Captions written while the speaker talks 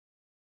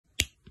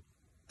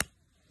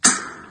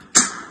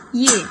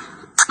Yeah.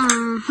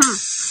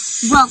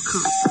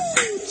 Welcome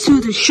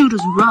to the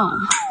Shooter's Roll.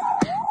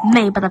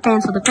 Made by the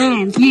fans for the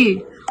fans.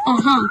 Yeah.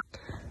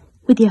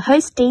 With your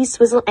host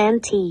D-Swizzle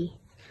Tee.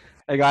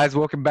 Hey guys,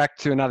 welcome back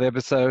to another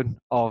episode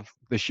of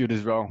the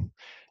Shooter's Roll.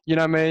 You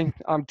know me,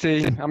 I'm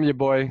T, I'm your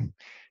boy,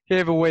 here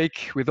every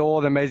week with all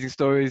the amazing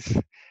stories,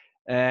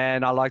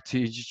 and I'd like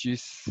to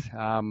introduce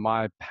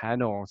my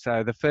panel.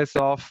 So the first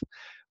off,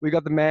 we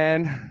got the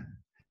man,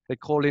 they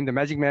call him the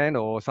Magic Man,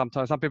 or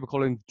sometimes some people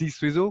call him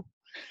D-Swizzle.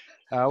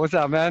 What's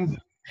up, man?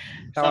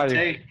 How are you?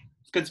 T?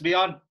 It's good to be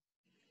on.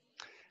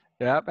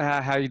 Yeah,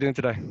 how are you doing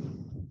today?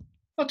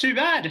 Not too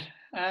bad.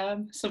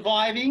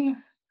 Surviving,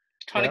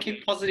 trying to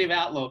keep positive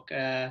outlook.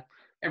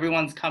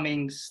 Everyone's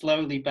coming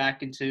slowly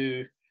back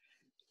into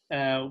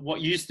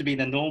what used to be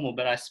the normal,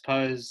 but I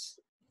suppose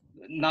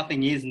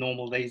nothing is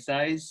normal these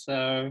days.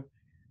 So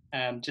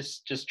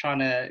just trying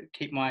to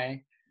keep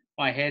my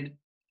head,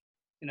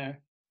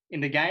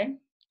 in the game.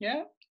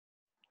 Yeah.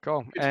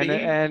 Cool.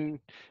 And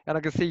I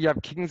can see you have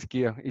King's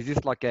gear. Is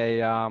this like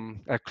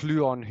a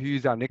clue on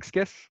who's our next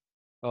guest?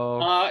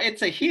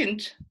 It's a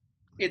hint.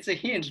 It's a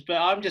hint, but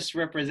I'm just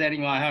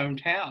representing my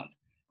hometown.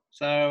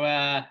 So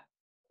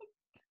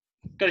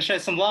got to show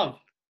some love.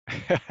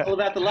 All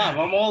about the love.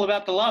 I'm all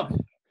about the love.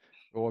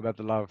 All about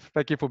the love.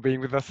 Thank you for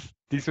being with us,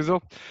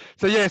 D-Swizzle.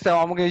 So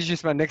I'm going to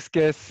introduce my next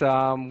guest.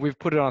 We've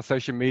put it on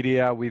social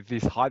media with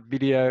this hype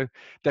video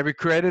that we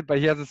created, but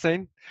he hasn't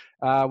seen.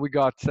 We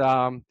got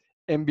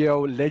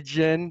NBL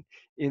legend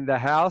in the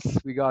house.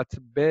 We got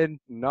Ben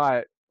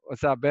Knight.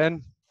 What's up,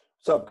 Ben?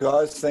 What's up,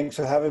 guys? Thanks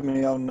for having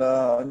me on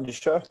your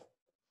show.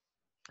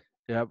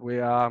 Yeah, we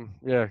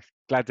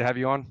glad to have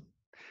you on.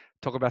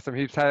 Talk about some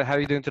hoops. How are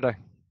you doing today?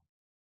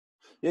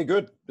 Yeah,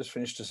 good. Just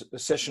finished a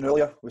session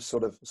earlier. We're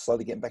sort of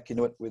slowly getting back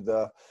into it with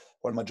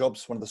one of my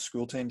jobs, one of the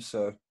school teams.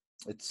 So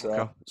it's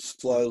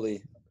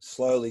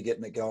slowly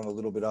getting it going a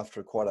little bit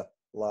after quite a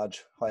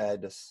large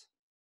hiatus.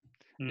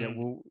 Yeah,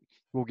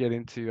 we'll get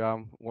into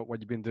what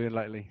you've been doing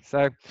lately.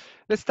 So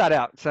let's start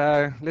out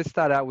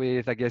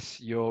with, I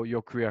guess,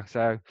 your career.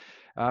 So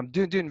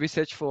doing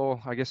research for,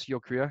 I guess,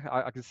 your career.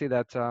 I can see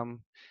that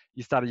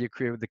you started your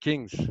career with the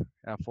Kings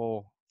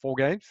for 4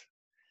 games.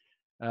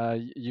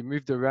 You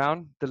moved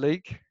around the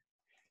league,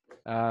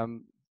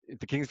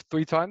 the Kings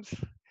 3 times,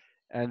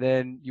 and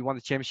then you won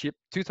the championship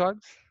 2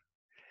 times,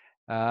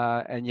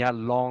 and you had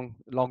a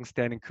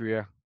long-standing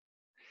career.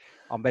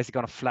 I'm basically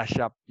going to flash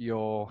up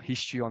your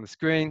history on the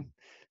screen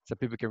so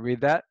people can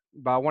read that.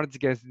 But I wanted to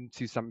get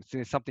into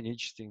something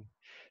interesting.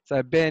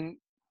 So Ben,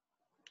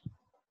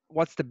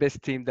 what's the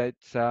best team that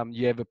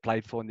you ever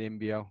played for in the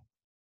NBL?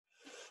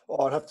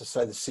 Well, I'd have to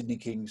say the Sydney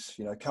Kings.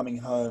 Coming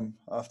home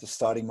after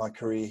starting my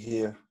career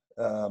here,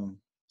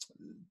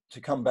 to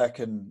come back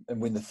and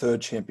win the 3rd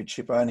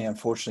championship. I only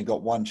unfortunately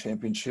got 1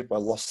 championship. I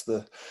lost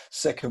the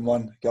 2nd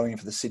one going in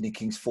for the Sydney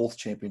Kings 4th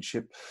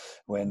championship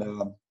when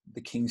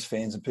the Kings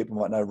fans and people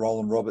might know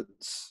Roland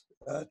Roberts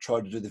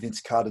tried to do the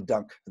Vince Carter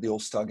dunk at the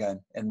All-Star game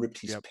and ripped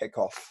his pec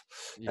off.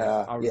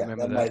 I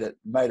remember that.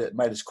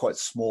 Made us quite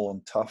small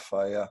and tough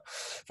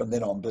from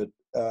then on. But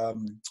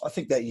I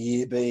think that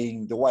year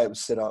being the way it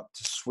was set up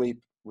to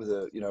sweep with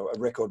a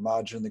record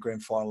margin in the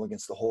grand final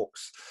against the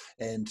Hawks,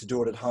 and to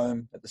do it at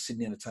home at the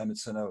Sydney Entertainment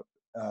Centre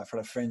in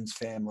front of friends,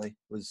 family,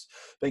 was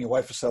being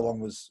away for so long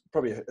was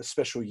probably a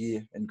special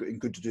year and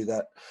good to do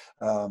that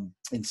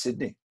in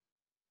Sydney.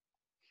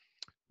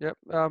 Yep.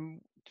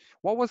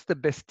 What was the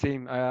best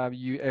team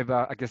you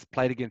ever, I guess,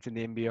 played against in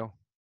the NBL?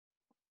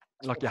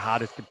 Like your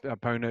hardest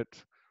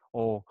opponent,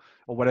 or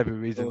whatever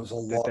reason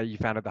that you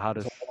found it the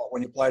hardest.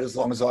 When you played as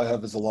long as I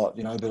have, is a lot,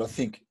 But I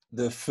think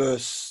the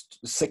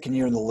 2nd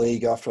year in the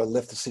league after I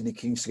left the Sydney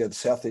Kings to go to the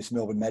Southeast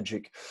Melbourne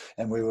Magic,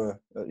 and we were,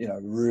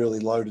 really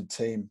loaded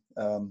team.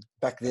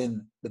 Back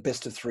then, the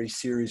best of 3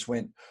 series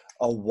went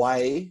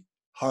away,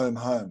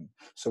 home.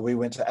 So we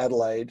went to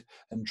Adelaide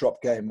and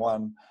dropped game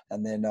 1,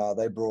 and then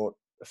they brought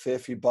a fair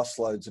few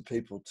busloads of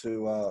people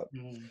to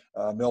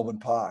Melbourne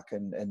Park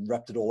and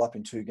wrapped it all up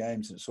in 2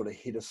 games, and it sort of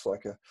hit us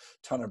like a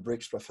ton of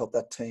bricks. But I felt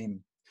that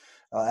team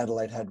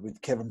Adelaide had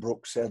with Kevin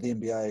Brooks out of the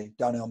NBA,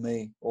 Darnell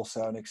Mee,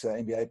 also an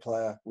ex-NBA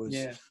player, was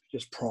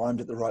just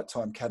primed at the right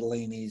time.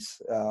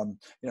 Catalini's,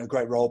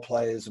 great role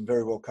players and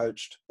very well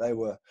coached. They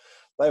were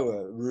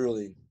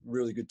really,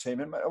 really good team.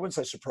 And I wouldn't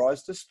say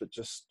surprised us, but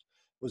just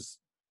was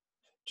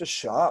just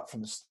sharp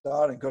from the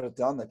start and got it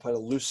done. They played a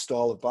loose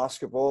style of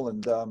basketball,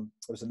 and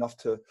it was enough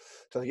to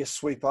I guess,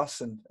 sweep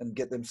us and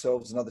get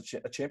themselves another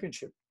a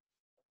championship.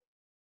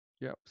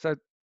 Yeah. So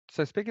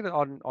speaking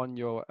on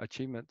your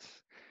achievements,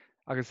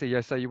 I can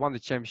see, so you won the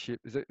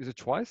championship. Is it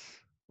twice,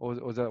 or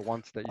was it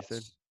once that you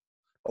said?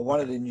 I won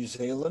it in New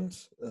Zealand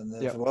and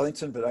then for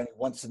Wellington, but only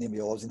once in the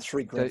NBL. I was in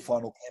 3 grand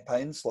final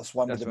campaigns, lost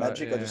 1 with the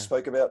Magic, I just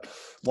spoke about,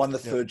 won the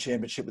 3rd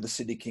championship with the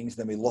Sydney Kings,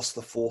 then we lost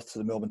the 4th to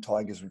the Melbourne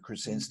Tigers when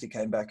Chris Anstey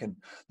came back, and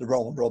the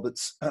Roland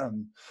Roberts,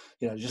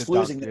 just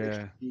losing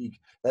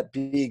that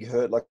big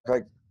hurt. Like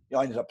I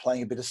ended up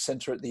playing a bit of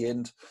centre at the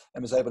end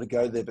and was able to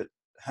go there, but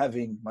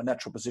having my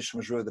natural position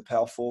was really the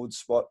power forward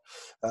spot.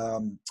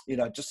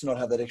 Just to not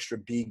have that extra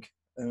big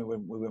and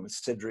we went with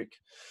Cedric.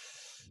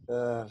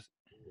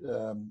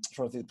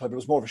 Trying to think, but it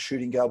was more of a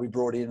shooting guard we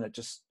brought in. It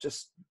just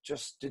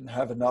didn't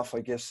have enough,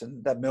 I guess.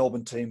 And that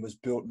Melbourne team was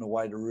built in a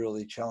way to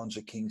really challenge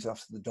the Kings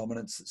after the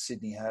dominance that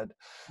Sydney had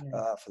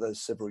for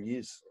those several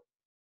years.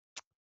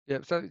 Yeah.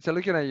 So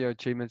looking at your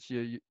achievements,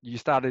 you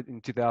started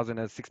in 2000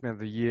 as Sixth Man of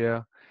the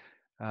Year.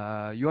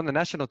 You on the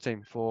national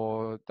team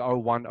for the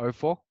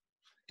 01-04.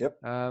 Yep.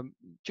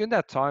 During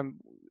that time,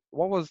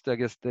 what was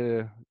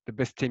the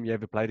best team you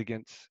ever played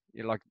against?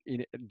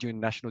 During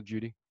national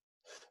duty.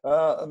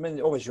 I mean,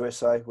 always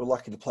USA. We're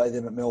lucky to play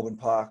them at Melbourne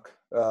Park.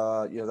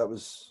 That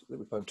was,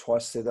 we played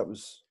twice there.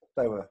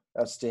 They were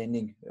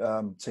outstanding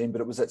team,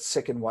 but it was that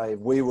second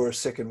wave. We were a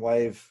second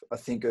wave, I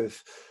think,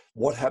 of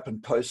what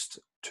happened post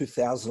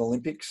 2000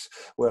 Olympics,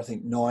 where I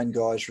think 9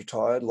 guys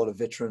retired, a lot of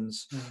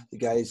veterans, the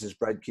Gazers,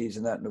 Brad Keys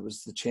and that, and it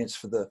was the chance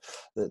for the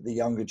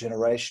younger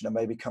generation to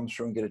maybe come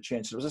through and get a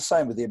chance. It was the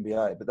same with the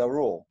NBA, but they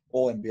were all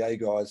NBA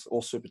guys,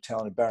 all super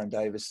talented. Baron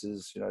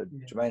Davises,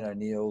 Jermaine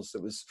O'Neal's.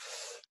 It was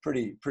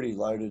pretty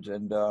loaded,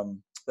 and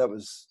that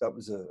was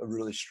a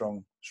really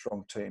strong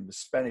team. The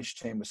Spanish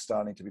team was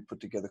starting to be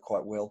put together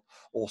quite well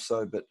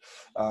also, but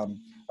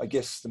I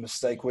guess the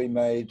mistake we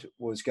made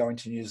was going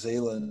to New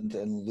Zealand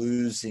and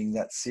losing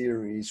that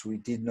series. We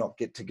did not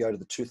get to go to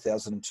the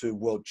 2002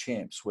 World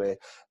Champs, where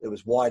it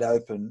was wide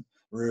open,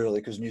 really,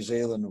 because New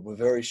Zealand were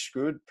very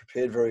good,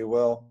 prepared very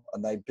well,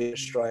 and they beat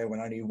Australia when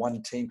only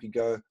one team could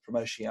go from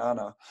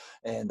Oceania,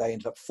 and they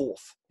ended up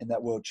 4th in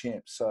that World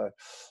Champs. So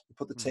we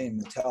put the team,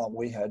 the talent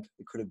we had,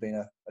 it could have been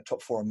a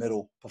top 4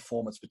 medal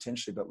performance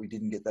potentially, but we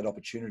didn't get that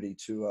opportunity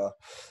to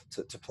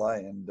play,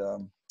 and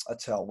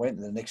that's how it went.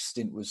 And the next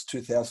stint was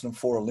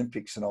 2004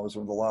 Olympics, and I was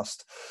one of the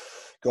last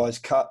guys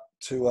cut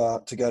to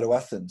go to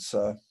Athens.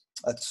 So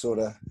that's sort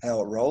of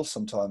how it rolls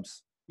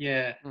sometimes.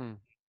 Yeah.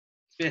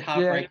 It's a bit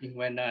heartbreaking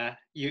when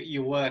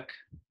you work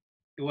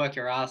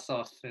your ass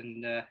off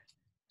and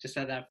just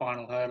at that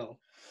final hurdle.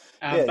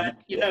 But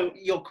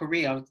your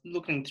career, I was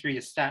looking through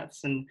your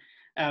stats, and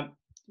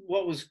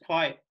what was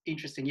quite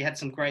interesting, you had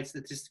some great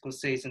statistical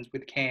seasons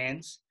with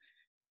Cairns,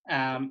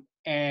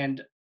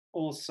 and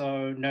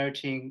also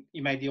noting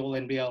you made the All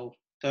NBL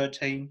third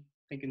team,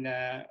 I think in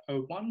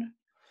 01.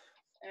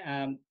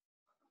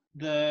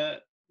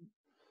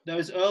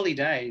 Those early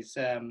days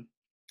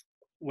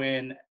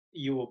when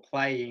you were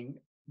playing,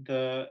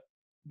 the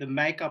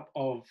makeup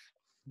of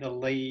the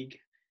league,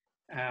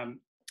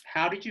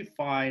 how did you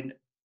find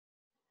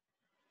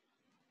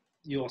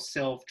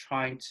yourself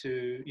trying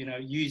to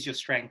use your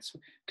strengths?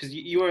 Because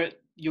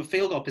your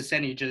field goal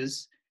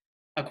percentages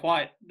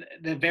are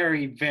they're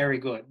very, very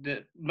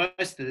good.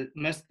 Most of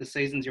the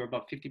seasons you're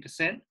above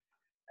 50%.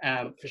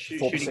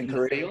 Shooting from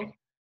the field.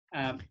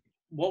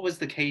 What was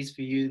the keys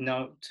for you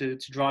to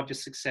drive your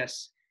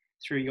success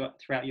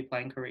throughout your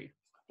playing career?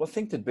 Well, I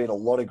think there'd been a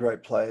lot of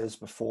great players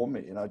before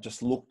me, and I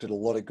just looked at a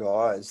lot of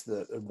guys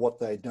what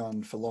they'd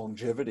done for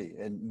longevity,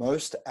 and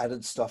most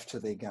added stuff to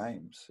their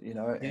games,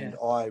 and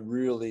I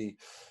really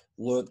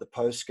learnt the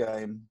post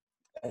game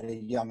at a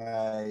young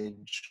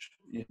age.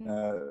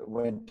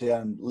 Went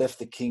down, left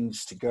the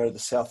Kings to go to the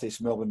Southeast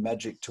Melbourne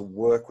Magic to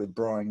work with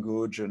Brian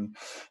Goodge, and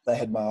they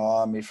had my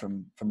army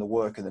from the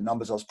work and the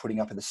numbers I was putting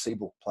up in the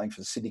Seabull, playing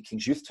for the Sydney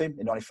Kings youth team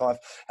in 95,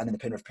 and then the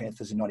Penrith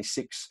Panthers in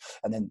 96,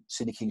 and then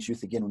Sydney Kings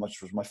youth again,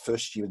 which was my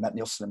first year with Matt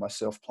Nielsen and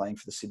myself playing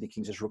for the Sydney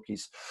Kings as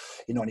rookies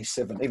in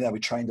 97, even though we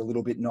trained a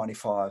little bit in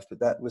 95. But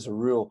that was a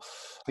real,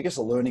 I guess,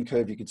 a learning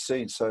curve you could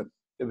see. And so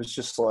it was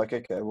just like,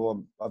 okay,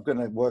 well, I'm going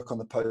to work on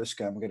the post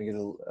game. I'm going to get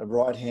a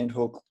right hand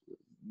hook,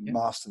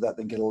 master that,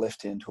 then get a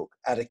left hand hook,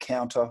 add a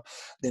counter,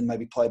 then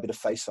maybe play a bit of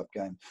face up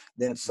game.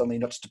 Then it's suddenly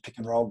not just a pick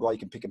and roll guy, you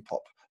can pick and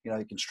pop, you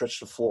can stretch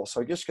the floor.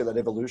 So I guess get that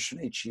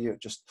evolution each year,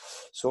 just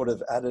sort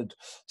of added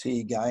to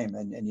your game,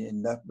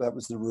 and that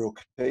was the real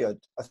key. I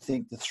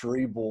think the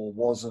 3-ball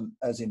wasn't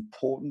as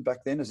important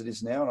back then as it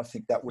is now, and I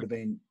think that would have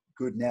been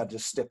good now to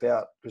step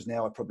out, because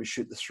now I probably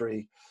shoot the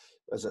 3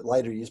 as it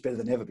later years better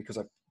than ever, because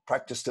I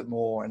practiced it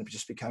more and it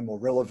just became more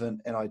relevant,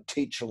 and I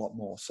teach a lot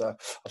more. So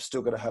I've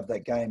still got to have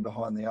that game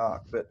behind the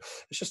arc, but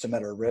it's just a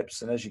matter of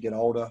reps. And as you get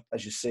older,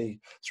 as you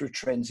see through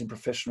trends in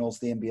professionals,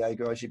 the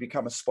NBA guys, you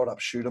become a spot up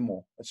shooter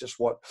more. It's just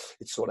what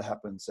it sort of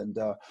happens. And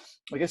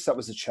I guess that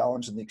was the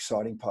challenge and the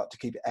exciting part, to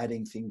keep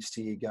adding things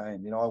to your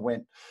game. I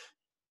went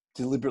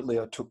deliberately,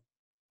 I took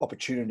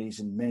opportunities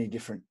in many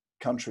different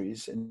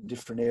countries in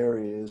different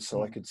areas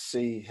so I could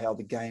see how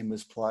the game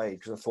was played,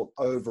 because I thought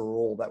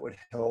overall that would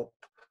help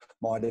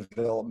my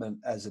development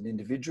as an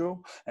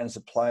individual and as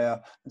a player.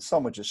 And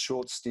some were just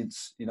short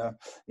stints,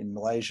 in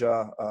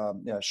Malaysia,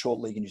 short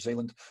league in New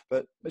Zealand.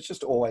 But it's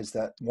just always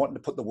that wanting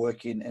to put the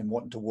work in and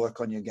wanting to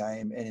work on your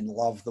game and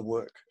love the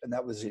work. And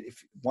that was it.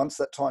 If once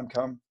that time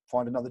come,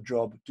 find another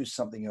job, do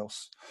something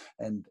else.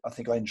 And I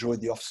think I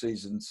enjoyed the off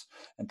seasons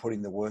and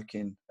putting the work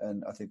in.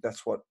 And I think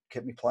that's what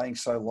kept me playing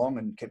so long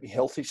and kept me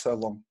healthy so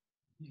long.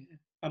 Yeah.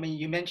 I mean,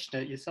 you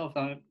mentioned it yourself,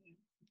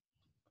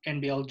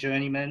 NBL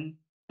journeyman,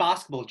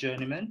 basketball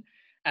journeyman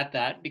at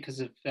that, because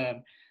of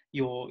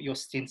your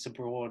stints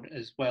abroad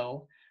as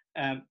well.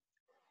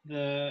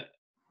 The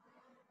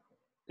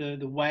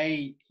the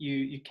way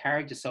you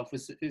carried yourself,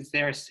 is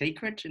there a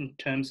secret in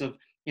terms of,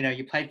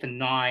 you played for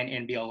 9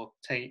 NBL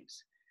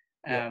teams,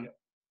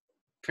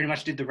 pretty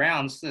much did the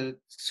rounds,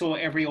 saw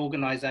every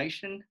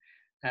organization.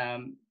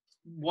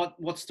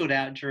 What stood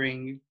out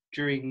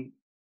during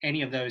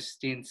any of those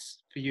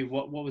stints for you?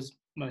 What was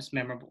most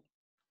memorable?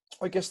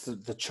 I guess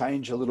the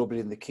change a little bit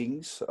in the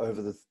Kings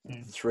over the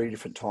 3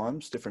 different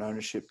times, different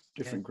ownership,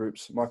 different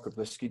groups. Mike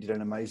Koplewski did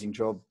an amazing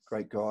job,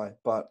 great guy,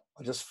 but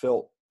I just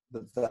felt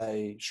that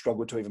they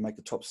struggled to even make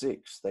the top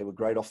 6. They were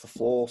great off the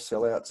floor,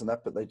 sellouts and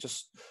that, but they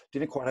just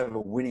didn't quite have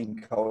a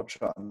winning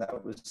culture, and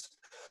that was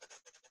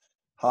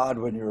hard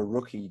when you're a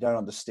rookie. You don't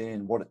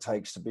understand what it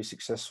takes to be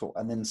successful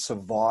and then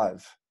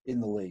survive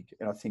in the league.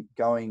 And I think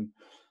going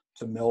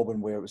to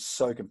Melbourne, where it was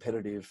so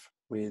competitive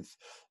with,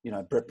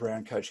 Brett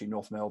Brown coaching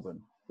North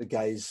Melbourne, the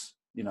Gaze,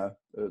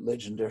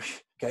 legendary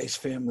Gaze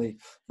family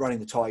running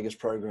the Tigers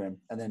program,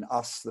 and then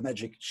us, the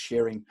Magic,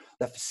 sharing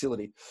that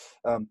facility.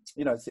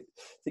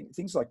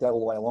 Things like that all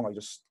the way along.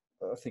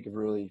 I think of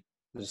really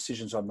the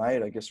decisions I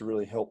made, I guess,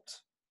 really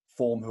helped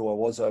form who I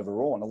was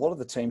overall. And a lot of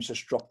the teams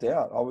just dropped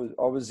out.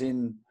 I was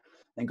in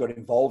and got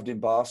involved in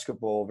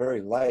basketball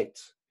very late.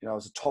 I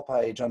was a top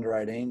age under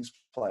 18s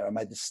player. I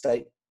made the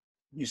state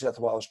New South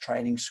Wales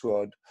training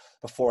squad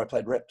before I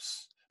played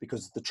reps,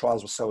 because the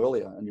trials were so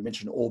earlier. And you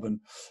mentioned Auburn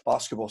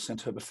Basketball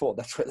Centre before.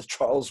 That's where the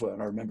trials were.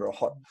 And I remember a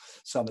hot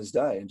summer's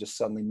day and just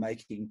suddenly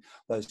making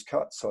those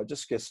cuts. So I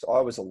just guess I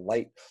was a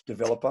late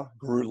developer,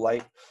 grew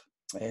late.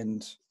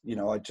 And,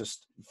 I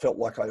just felt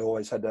like I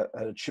always had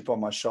a chip on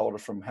my shoulder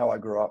from how I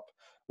grew up,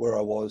 where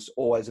I was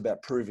always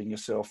about proving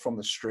yourself from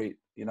the street.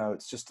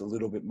 It's just a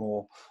little bit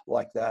more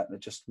like that. And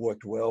it just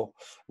worked well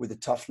with the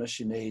toughness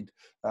you need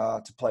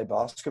to play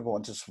basketball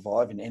and to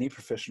survive in any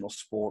professional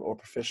sport or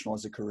professional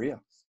as a career.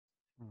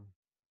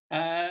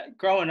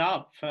 Growing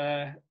up,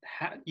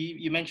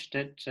 you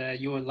mentioned that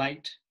you were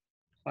late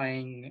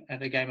playing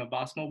the game of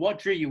basketball. What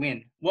drew you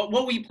in? What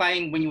were you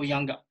playing when you were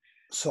younger?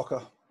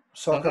 Soccer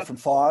from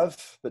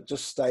 5, but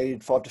just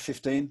stayed 5 to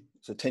 15.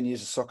 So 10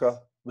 years of soccer,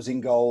 was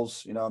in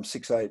goals. I'm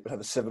 6'8", but have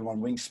a 7'1"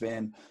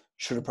 wingspan.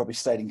 Should have probably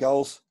stayed in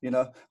goals.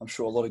 I'm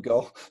sure a lot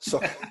of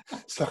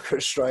soccer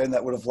Australian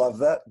that would have loved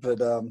that,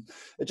 but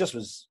it just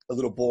was a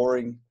little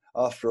boring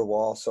after a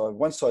while. So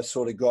once I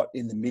sort of got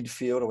in the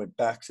midfield, I went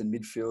backs and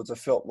midfields. I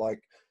felt like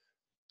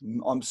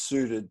I'm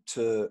suited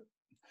to,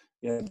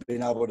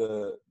 being able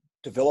to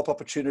develop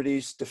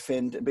opportunities,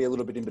 defend, and be a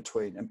little bit in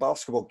between. And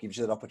basketball gives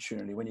you that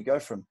opportunity. When you go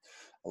from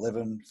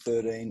 11,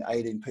 13,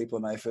 18 people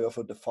in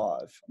AFL to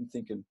 5, I'm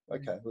thinking,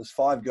 okay, there's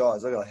 5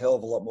 guys. I got a hell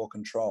of a lot more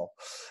control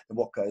in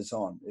what goes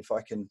on. If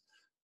I can,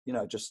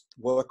 just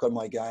work on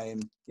my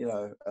game,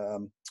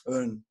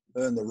 earn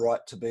the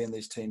right to be in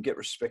this team, get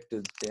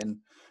respected, then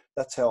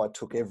that's how I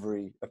took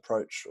every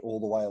approach all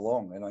the way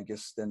along. And I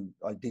guess then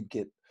I did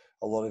get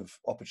a lot of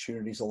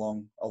opportunities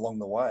along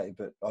the way,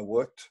 but I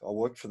worked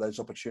for those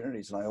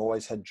opportunities, and I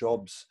always had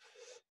jobs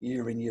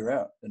year in, year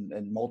out,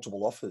 and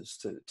multiple offers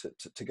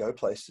to go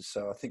places.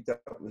 So I think that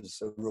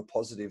was a real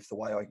positive, the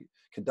way I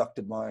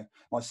conducted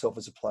myself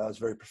as a player. I was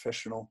very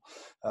professional.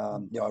 I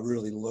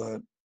really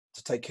learned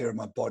to take care of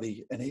my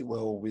body and eat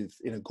well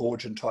in a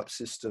Gorgian type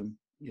system,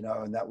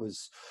 and that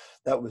was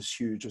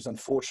huge. It was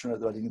unfortunate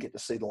that I didn't get to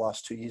see the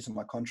last 2 years of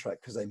my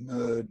contract because they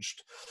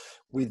merged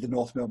with the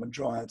North Melbourne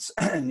Giants.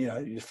 And,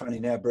 you're funny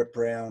now, Brett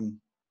Brown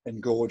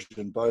and Gorge,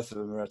 and both of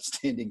them are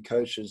outstanding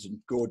coaches, and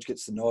Gorge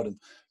gets the nod and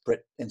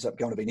Brett ends up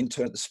going to be an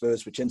intern at the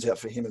Spurs, which ends out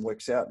for him and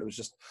works out. It was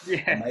just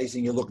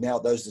amazing. You look now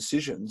at those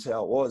decisions,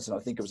 how it was. And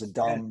I think it was a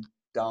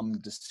dumb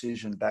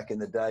decision back in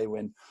the day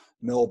when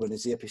Melbourne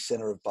is the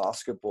epicenter of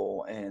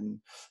basketball, and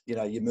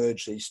you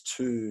merge these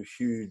 2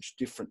 huge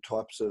different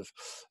types of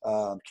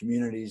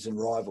communities and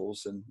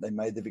rivals, and they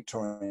made the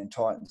Victorian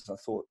Titans. I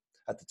thought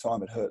at the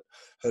time it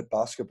hurt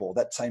basketball.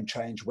 That same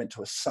change went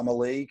to a summer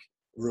league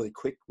really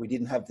quick. We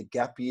didn't have the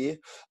gap year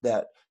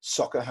that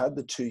soccer had,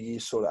 the 2-year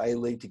sort of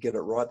A-League to get it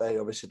right. They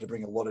obviously had to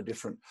bring a lot of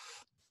different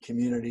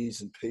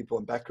communities and people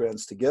and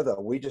backgrounds together.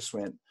 We just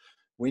went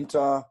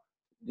winter,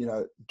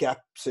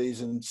 gap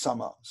season,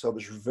 summer. So it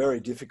was very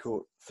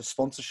difficult for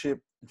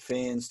sponsorship and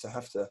fans to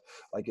have to,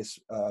 I guess,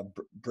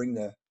 bring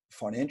the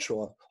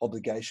financial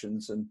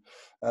obligations. And,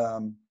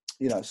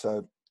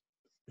 so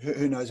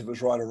who knows if it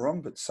was right or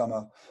wrong, but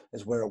summer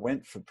is where it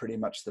went for pretty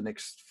much the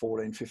next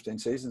 14, 15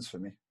 seasons for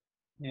me.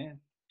 Yeah.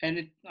 And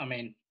it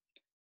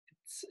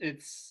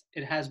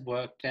has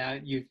worked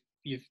out.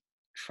 You've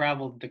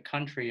traveled the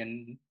country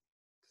and,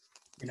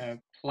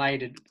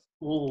 played at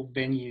all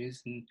venues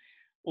and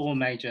all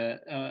major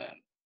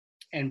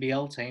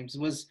NBL teams.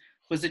 Was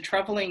the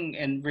traveling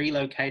and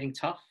relocating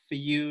tough for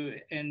you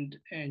and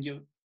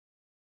your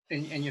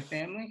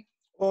family?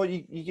 Well,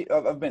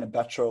 I've been a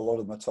bachelor a lot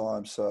of my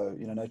time, so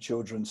no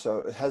children. So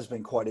it has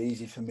been quite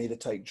easy for me to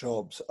take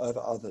jobs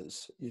over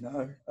others.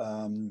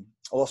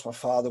 I lost my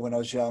father when I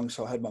was young,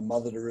 so I had my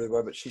mother to really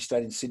worry, but she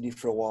stayed in Sydney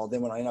for a while.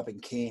 Then when I ended up in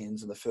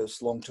Cairns, and the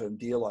first long-term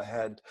deal I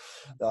had,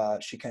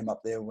 she came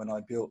up there when I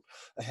built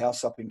a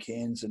house up in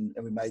Cairns, and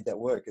we made that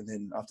work. And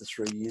then after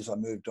 3 years, I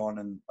moved on,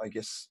 and I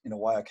guess in a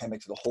way I came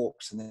back to the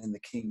Hawks and then the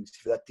Kings.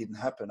 If that didn't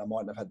happen, I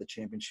might have had the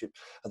championship,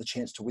 or the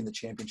chance to win the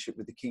championship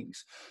with the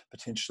Kings,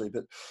 potentially.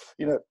 But,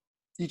 you know,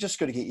 you just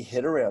got to get your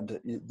head around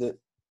it, that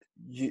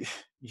you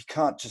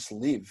can't just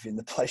live in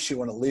the place you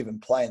want to live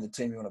and play in the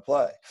team you want to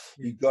play.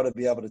 You've got to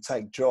be able to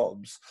take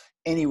jobs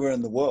anywhere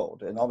in the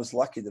world. And I was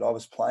lucky that I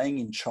was playing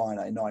in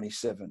China in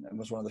 97 and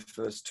was one of the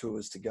first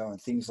tours to go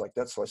and things like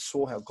that. So I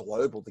saw how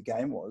global the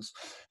game was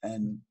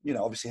and, you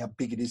know, obviously how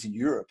big it is in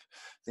Europe,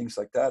 things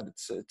like that.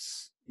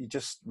 It's you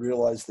just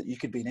realize that you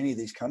could be in any of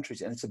these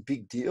countries, and it's a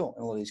big deal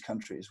in all of these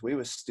countries. We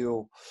were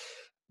still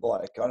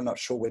like, I'm not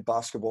sure where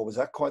basketball was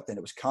at quite then.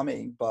 It was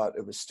coming, but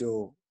it was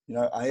still, you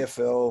know,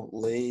 AFL,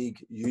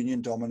 league,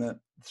 union dominant,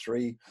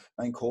 three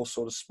main core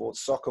sort of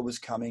sports. Soccer was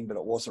coming, but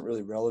it wasn't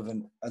really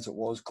relevant as it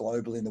was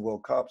globally in the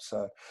World Cup.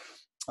 So,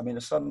 I mean, I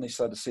suddenly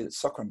started to see that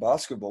soccer and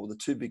basketball were the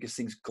two biggest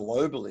things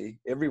globally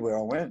everywhere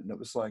I went. And it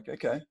was like,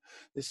 okay,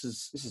 this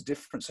is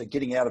different. So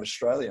getting out of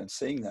Australia and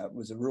seeing that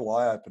was a real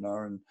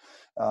eye-opener. And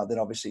then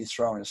obviously you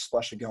throw in a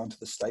splash of going to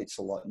the States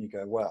a lot and you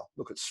go, wow,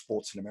 look at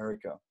sports in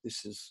America.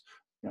 This is,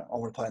 you know, I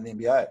want to play in the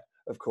NBA,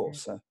 of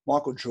course. So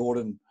Michael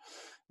Jordan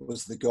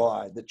was the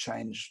guy that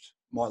changed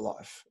my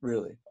life,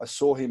 really. I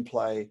saw him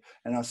play,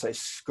 and I say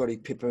Scottie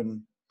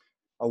Pippen.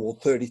 I wore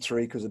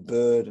 33 because of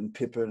Bird and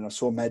Pippen, and I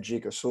saw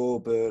Magic, I saw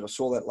Bird, I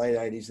saw that late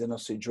 80s, then I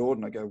see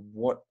Jordan. I go,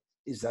 what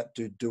is that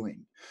dude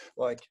doing?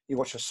 Like, you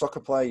watch a soccer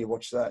player, you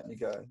watch that, and you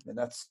go, and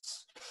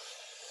that's,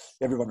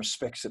 everyone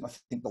respects it. And I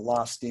think The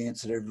Last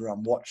Dance that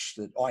everyone watched,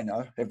 that I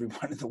know,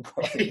 everyone in the world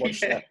I think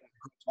watched that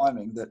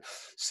timing, that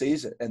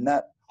sees it. And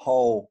that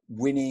whole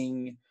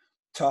winning,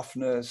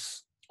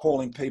 toughness,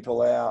 calling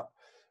people out.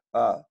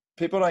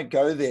 People don't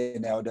go there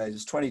nowadays.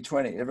 It's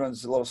 2020.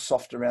 Everyone's a lot of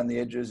soft around the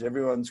edges.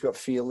 Everyone's got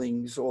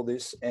feelings, all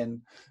this.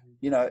 And,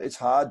 you know, it's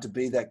hard to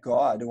be that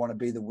guy, to want to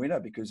be the winner,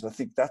 because I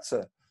think that's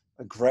a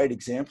great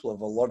example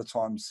of a lot of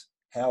times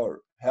how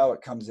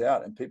it comes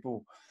out. And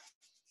people,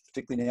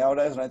 particularly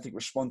nowadays, I don't think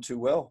respond too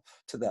well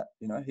to that.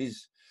 You know,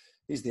 he's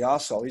the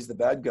arsehole, he's the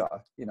bad guy,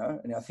 you know.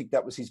 And I think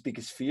that was his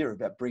biggest fear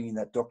about bringing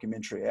that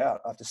documentary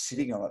out after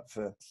sitting on it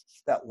for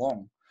that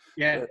long.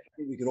 Yeah. But I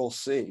think we could all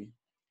see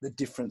the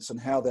difference and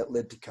how that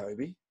led to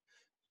Kobe.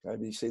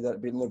 You see that a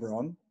bit in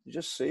LeBron. You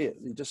just see it.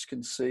 You just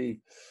can see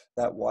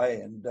that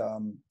way. And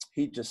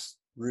he just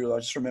really, I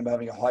just remember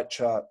having a height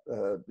chart,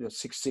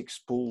 6'6"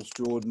 Bulls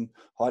Jordan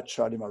height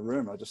chart in my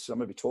room. I'm going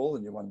to be taller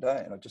than you one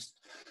day. And I just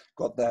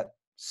got that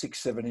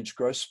 6-7 inch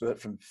growth spurt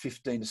from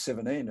 15 to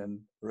 17, and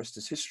the rest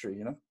is history,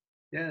 you know?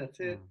 Yeah, that's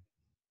it.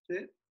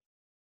 That's it.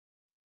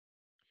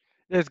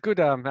 Yeah, it's good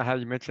how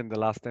you mentioned The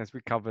Last Dance.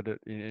 We covered it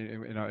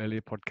in our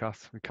earlier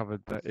podcast. We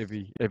covered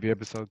every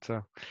episode.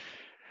 So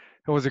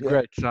it was a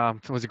great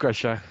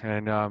show,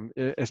 and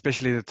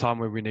especially the time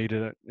where we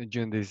needed it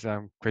during these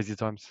crazy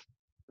times.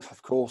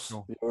 Of course,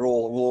 Sure. we're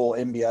all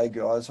NBA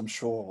guys, I'm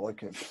sure.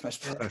 Like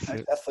most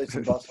athletes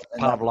and part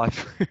of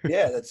life.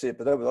 Yeah, that's it.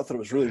 But I thought it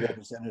was really well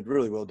presented,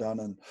 really well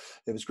done, and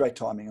it was great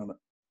timing on it.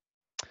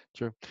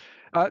 True.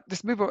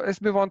 Let's move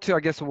on to, I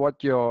guess,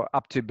 what you're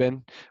up to,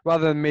 Ben.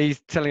 Rather than me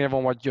telling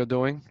everyone what you're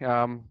doing,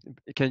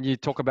 can you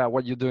talk about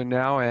what you're doing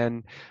now?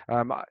 And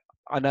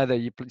I know that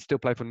you still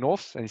play for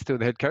Norths and you're still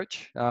the head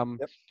coach.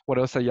 Yep. What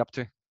else are you up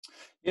to?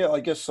 Yeah,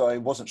 I guess I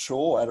wasn't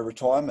sure out of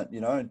retirement,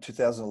 you know, in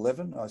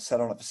 2011. I sat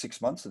on it for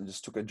 6 months and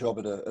just took a job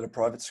at a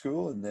private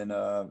school, and then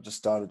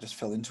just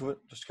fell into it,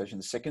 just coaching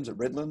the seconds at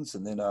Redlands,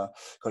 and then got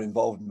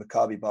involved in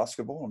Maccabi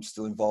basketball. I'm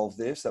still involved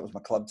there, so that was my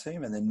club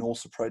team. And then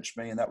Norths approached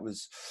me, and that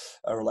was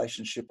a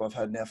relationship I've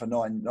had now for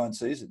nine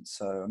seasons.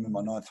 So I'm in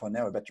my 9th one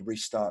now. We're about to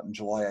restart in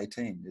July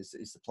 18 is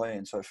the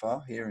plan so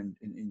far here in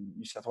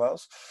New South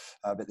Wales,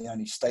 but the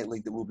only state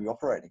league that will be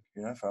operating,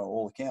 you know, for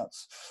all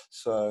accounts.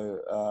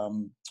 So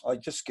I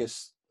just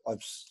guess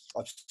I've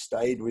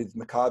stayed with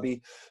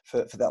Maccabi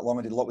for that long.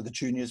 I did a lot with the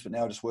juniors, but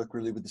now I just work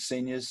really with the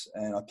seniors,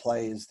 and I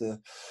play as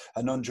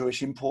a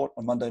non-Jewish import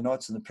on Monday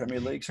nights in the Premier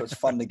League. So it's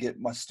fun to get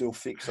my still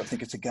fix. I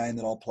think it's a game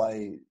that I'll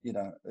play, you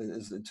know,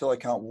 until I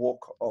can't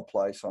walk, I'll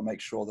play. So I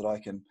make sure that I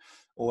can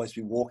always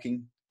be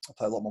walking. I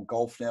play a lot more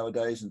golf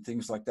nowadays and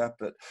things like that.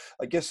 But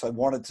I guess I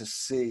wanted to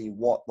see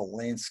what the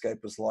landscape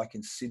was like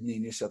in Sydney,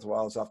 New South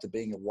Wales, after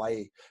being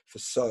away for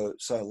so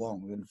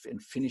long.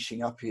 And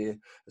finishing up here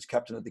as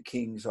captain of the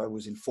Kings, I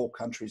was in 4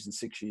 countries in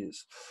 6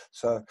 years.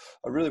 So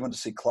I really wanted to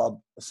see club,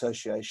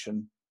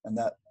 association, and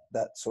that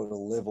sort of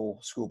level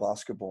school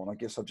basketball. And I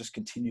guess I've just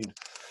continued,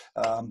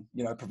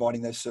 you know,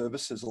 providing those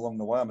services along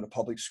the way. I'm at a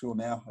public school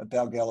now at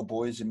Balgala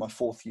Boys in my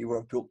 4th year, where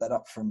I've built that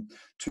up from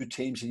 2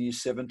 teams in year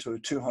 7 to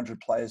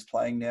 200 players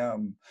playing now.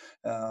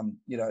 And,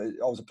 you know,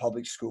 I was a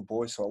public school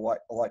boy, so I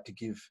like to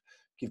give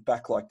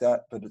back like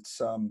that. But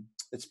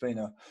it's been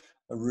a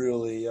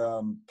really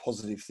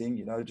positive thing,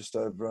 you know, just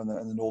over on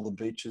the northern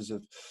beaches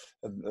of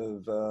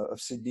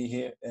Sydney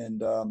here. And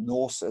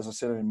Norths, as I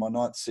said, I'm in my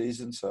 9th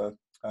season, so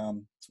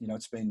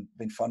It's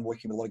been fun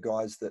working with a lot of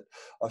guys that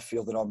I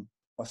feel that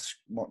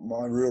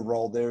my real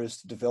role there is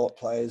to develop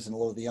players and a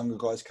lot of the younger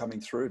guys coming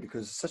through,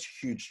 because it's such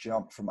a huge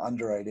jump from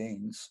under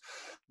 18s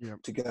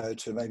to go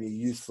to maybe a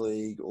youth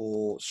league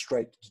or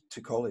straight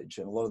to college.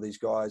 And a lot of these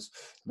guys,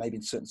 maybe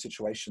in certain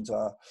situations,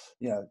 are,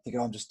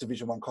 thinking I'm just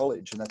Division 1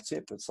 college and that's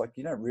it. But it's like,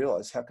 you don't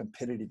realize how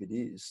competitive it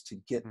is to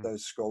get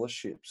those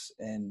scholarships.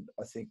 And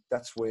I think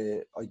that's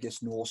where, I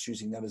guess, North's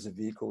using that as a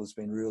vehicle has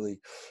been really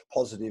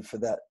positive for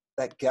that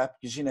gap,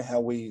 because you know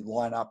how we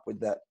line up with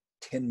that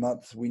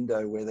 10-month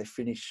window where they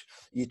finish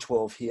year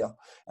 12 here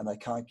and they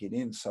can't get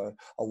in. So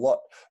a lot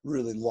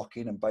really lock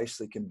in and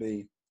basically can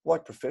be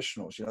like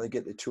professionals. They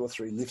get their 2 or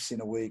 3 lifts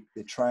in a week,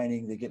 they're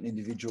training, they're getting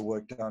individual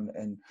work done,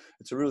 and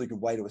it's a really good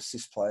way to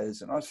assist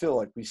players. And I feel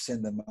like we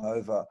send them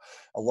over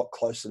a lot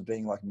closer to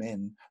being like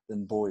men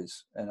than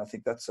boys. And I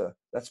think that's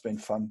been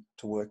fun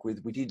to work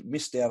with. We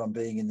missed out on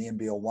being in the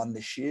NBL 1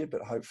 this year,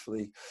 but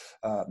hopefully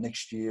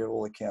next year,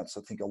 all accounts,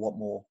 I think a lot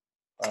more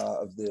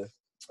of the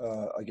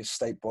I guess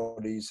state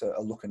bodies are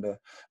looking to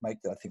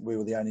make that. I think we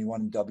were the only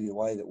one in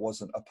WA that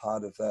wasn't a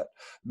part of that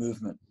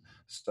movement.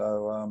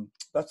 So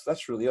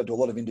that's really, I do a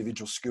lot of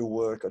individual skill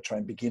work. I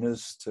train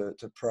beginners to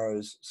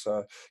pros.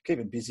 So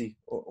keeping busy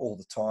all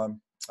the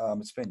time.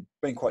 It's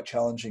been quite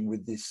challenging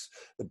with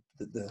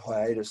the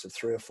hiatus of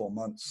 3 or 4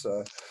 months.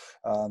 So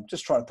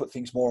just trying to put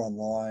things more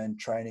online,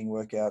 training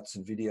workouts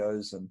and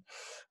videos. And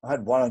I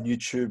had one on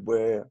YouTube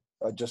where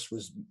I just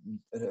was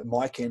a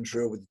mic end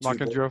drill with the Mic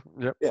end drill,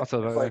 yep. Yeah,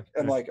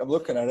 I'm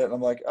looking at it and I'm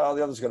like, oh,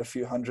 the other's got a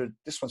few hundred.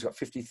 This one's got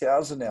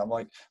 50,000 now. I'm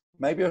like,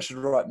 maybe I should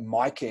write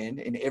mic end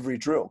in every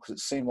drill, because it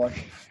seemed like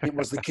it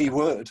was the key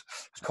word.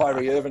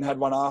 Kyrie Irving had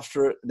one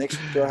after it. The next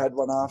guy had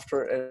one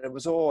after it. And it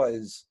was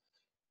always,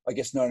 I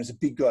guess, known as a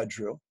big guy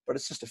drill, but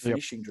it's just a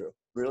finishing drill,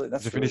 really.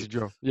 That's a finishing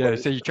drill. Yeah,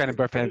 so you're training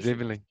both hands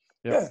evenly.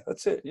 Yep. Yeah,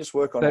 that's it. You just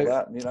work on all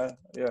that,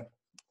 yeah.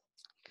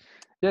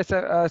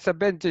 Yeah, so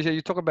Ben,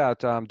 you talk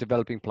about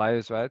developing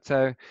players, right?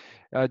 So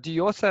do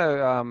you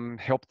also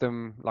help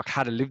them like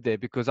how to live there?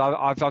 Because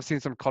I've seen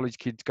some college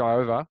kids go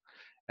over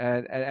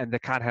and they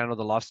can't handle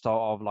the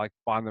lifestyle of like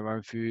buying their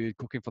own food,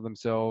 cooking for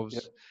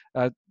themselves.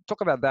 Yep.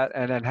 Talk about that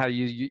and how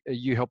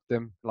you help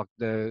them, like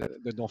the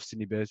North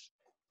Sydney Bears.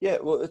 Yeah,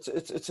 well,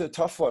 it's a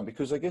tough one,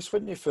 because I guess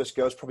when you first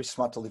go, it's probably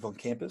smart to live on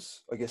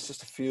campus. I guess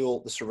just to feel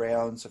the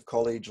surrounds of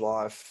college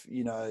life.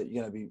 You're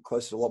going to be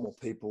close to a lot more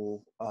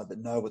people that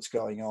know what's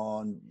going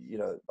on.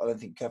 I don't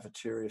think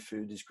cafeteria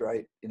food is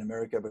great in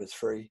America, but it's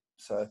free,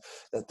 so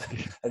that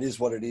is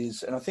what it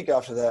is. And I think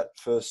after that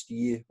first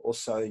year or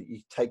so, you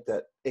take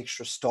that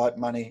extra stipe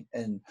money,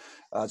 and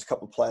there's a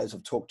couple of players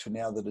I've talked to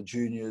now that are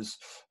juniors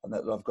and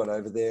that I've got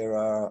over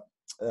there.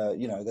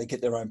 They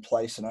get their own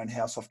place and own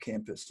house off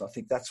campus. And I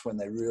think that's when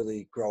they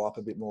really grow up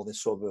a bit more. They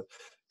sort of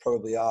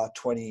probably are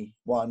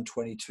 21,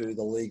 22,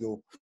 the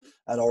legal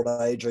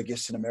adult age, I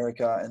guess, in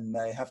America. And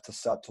they have to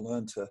start to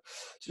learn to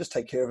just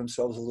take care of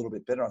themselves a little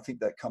bit better. I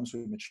think that comes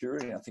with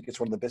maturity. I think it's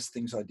one of the best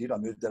things I did. I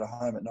moved out of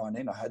home at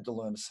 19. I had to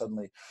learn to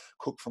suddenly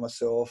cook for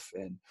myself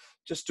and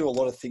just do a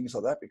lot of things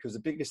like that, because the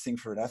biggest thing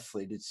for an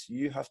athlete is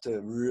you have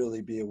to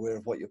really be aware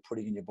of what you're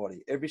putting in your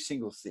body. Every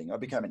single thing. I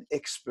became an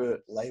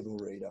expert label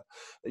reader,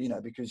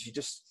 because you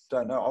just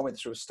don't know. I went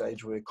through a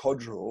stage where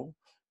Codral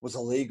was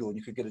illegal and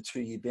you could get a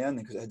 2-year ban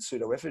because it had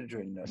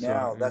pseudoephedrine.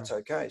 Now that's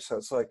okay. So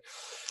it's like,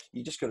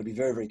 you just got to be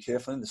very, very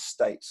careful. In the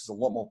States, there's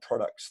a lot more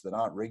products that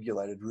aren't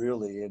regulated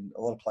really. And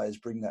a lot of players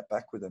bring that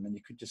back with them, and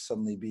you could just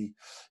suddenly be,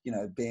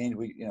 banned.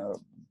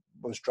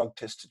 Was drug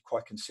tested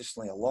quite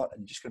consistently a lot,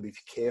 and you just got to be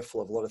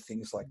careful of a lot of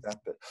things like that.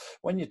 But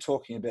when you're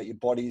talking about your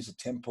body as a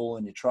temple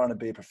and you're trying to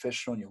be a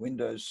professional and your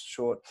window's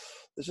short,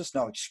 there's just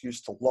no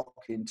excuse to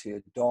lock into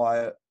your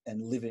diet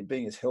and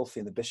being as healthy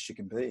and the best you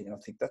can be. And I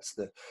think that's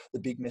the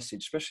big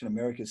message, especially in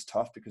America. Is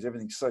tough because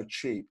everything's so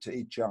cheap to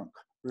eat junk,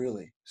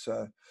 really.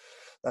 So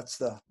that's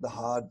the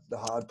hard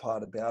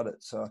part about it.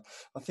 So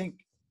I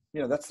think,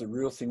 that's the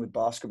real thing with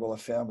basketball. I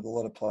found with a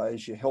lot of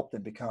players, you help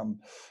them become,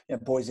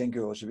 boys and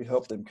girls, you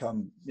help them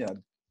become,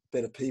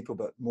 better people,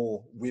 but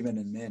more women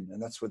and men. And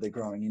that's where they're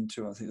growing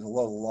into. And I think there's a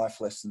lot of life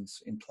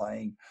lessons in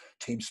playing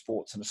team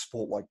sports and a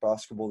sport like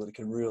basketball that it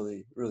can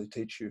really, really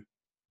teach you.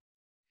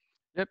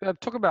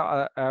 Yep. Talk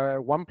about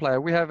one player.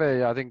 We have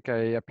I think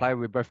a player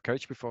we both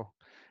coached before,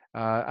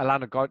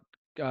 Alana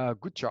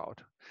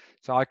Goodchild.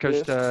 So I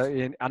coached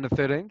in under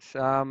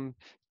 13s.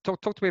 Talk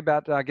to me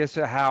about, I guess,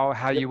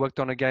 how you worked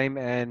on a game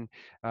and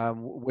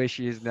where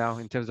she is now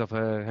in terms of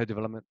her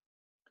development.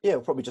 Yeah,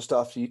 probably just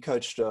after you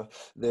coached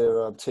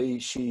their T,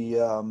 she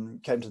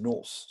came to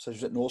North. So she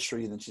was at North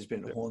Street, and then she's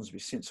been at Hornsby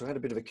since. So I had a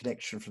bit of a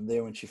connection from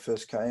there when she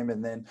first came.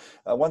 And then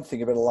one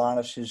thing about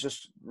Alana, she's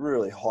just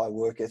really high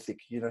work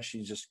ethic.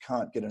 She just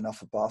can't get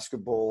enough of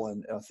basketball.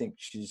 And I think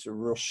she's a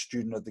real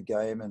student of the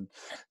game. And,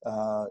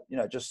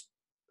 just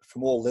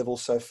from all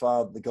levels so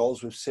far, the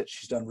goals we've set,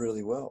 she's done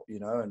really well,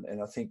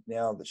 and I think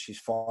now that she's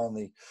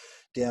finally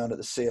down at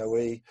the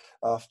COE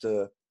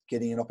after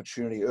getting an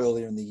opportunity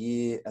earlier in the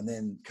year and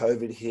then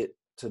COVID hit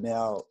to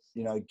now,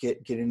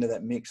 get into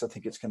that mix, I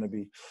think it's going to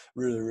be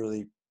really,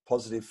 really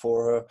positive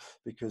for her,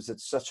 because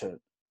it's such a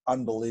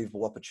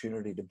unbelievable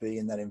opportunity to be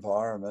in that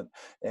environment.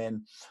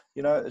 And,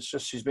 you know, it's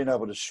just, she's been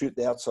able to shoot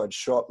the outside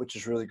shot, which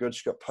is really good.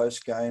 She's got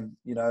post game,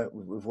 you know,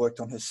 we've worked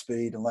on her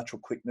speed and lateral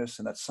quickness,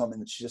 and that's something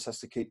that she just has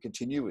to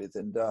continue with,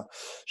 and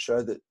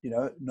show that, you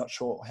know, not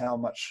sure how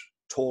much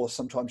taller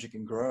sometimes you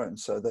can grow. And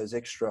so those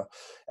extra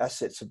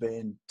assets of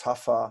being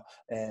tougher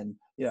and,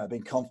 you know,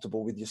 being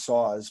comfortable with your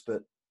size,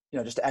 but, you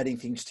know, just adding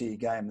things to your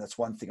game. That's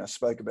one thing I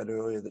spoke about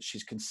earlier, that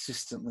she's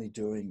consistently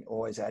doing,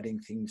 always adding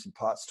things and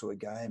parts to a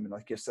game. And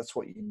I guess that's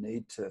what you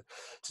need to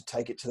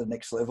take it to the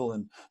next level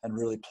and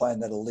really play in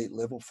that elite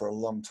level for a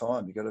long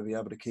time. You've got to be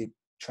able to keep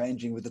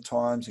changing with the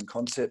times and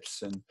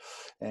concepts,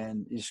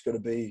 and you just got to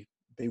be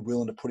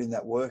willing to put in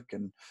that work.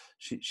 And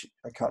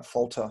I can't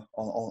fault her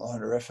on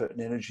her effort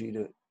and energy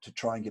to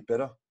try and get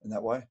better in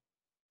that way.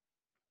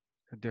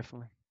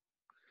 Definitely.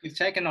 You've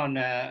taken on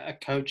a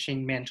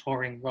coaching,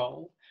 mentoring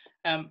role.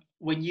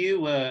 When you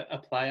were a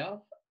player,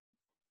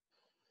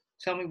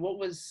 tell me, what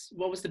was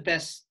the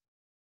best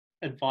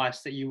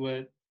advice that you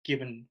were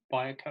given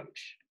by a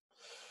coach?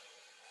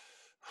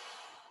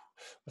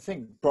 I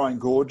think Brian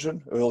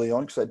Gorgon early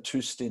on, because I had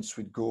 2 stints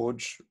with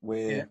Gorge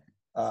where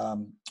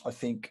I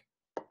think,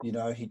 you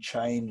know, he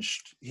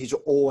changed. He's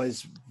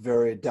always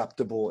very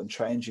adaptable and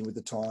changing with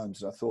the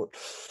times. And I thought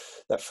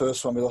that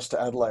first one we lost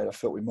to Adelaide, I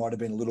felt we might have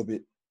been a little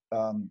bit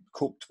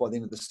cooked by the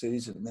end of the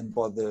season, and then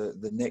by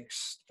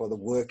the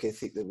work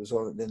ethic that was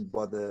on it, then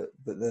by the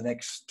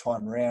next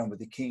time round with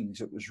the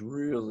Kings, it was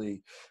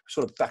really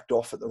sort of backed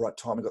off at the right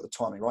time and got the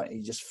timing right. And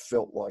you just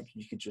felt like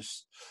you could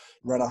just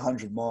run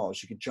 100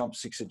 miles, you could jump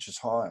 6 inches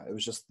higher. It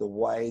was just the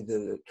way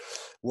that it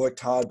worked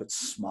hard, but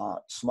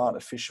smart,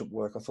 efficient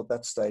work. I thought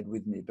that stayed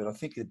with me. But I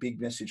think the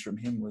big message from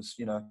him was,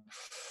 you know,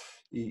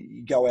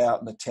 you go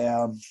out in the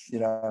town, you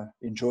know,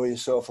 enjoy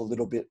yourself a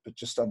little bit, but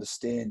just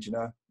understand, you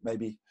know,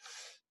 maybe,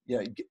 you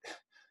know,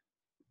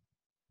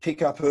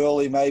 pick up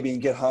early maybe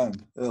and get home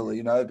early,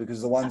 you know,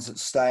 because the ones that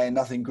stay and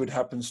nothing good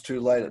happens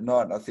too late at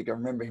night. And I think I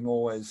remember him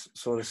always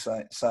sort of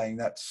saying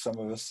that to some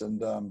of us.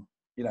 And,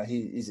 you know, he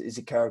is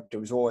a character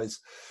who's always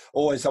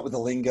up with the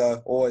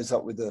lingo, always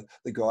up with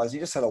the guys. He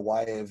just had a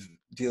way of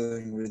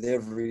dealing with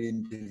every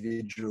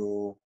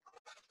individual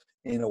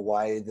in a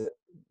way that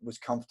was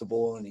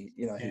comfortable. And he,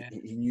 you know,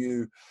 he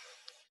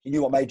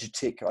knew what made you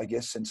tick, I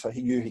guess. And so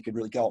he knew he could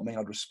really go at me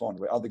and I'd respond.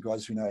 Where other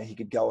guys, you know, he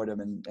could go at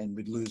him and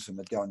we'd lose them,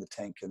 they'd go in the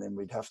tank, and then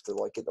we'd have to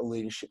like get the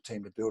leadership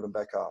team to build them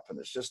back up. And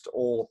it's just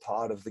all a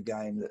part of the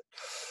game that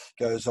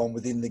goes on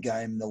within the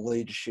game, the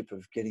leadership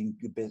of getting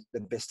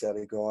the best out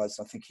of guys.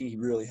 I think he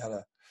really had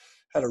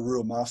a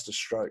real master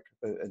stroke,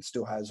 and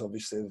still has,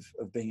 obviously,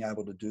 of being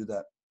able to do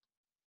that.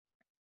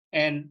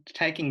 And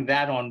taking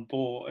that on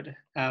board,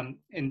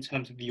 in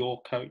terms of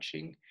your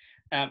coaching,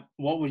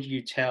 what would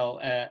you tell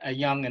a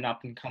young and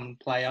up-and-coming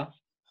player?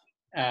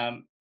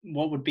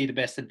 What would be the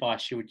best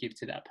advice you would give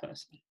to that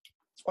person?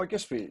 I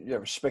guess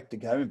respect the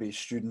game and be a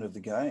student of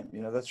the game.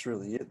 You know, that's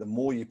really it. The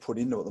more you put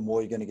into it, the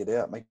more you're going to get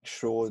out. Make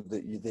sure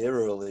that you're there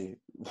early,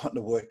 wanting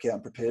to work out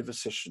and prepare for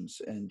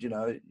sessions. And,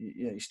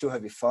 you still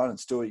have your fun and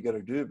still what you got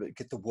to do, but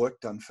get the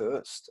work done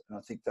first. And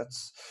I think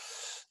that's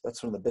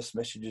one of the best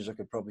messages I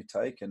could probably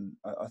take. And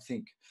I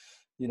think,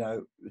 you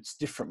know, it's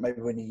different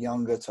maybe when you're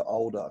younger to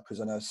older,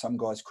 because I know some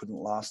guys couldn't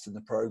last in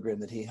the program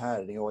that he had,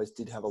 and he always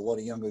did have a lot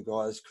of younger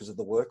guys because of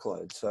the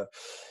workload. So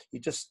you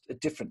just, at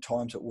different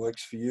times it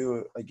works for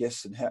you, I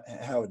guess, and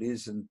how it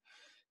is. And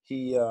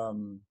he,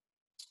 you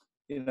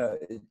know,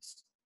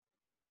 it's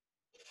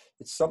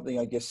something,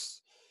 I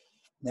guess,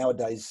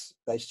 nowadays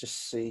they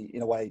just see,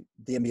 in a way,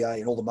 the NBA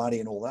and all the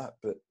money and all that,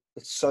 but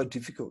it's so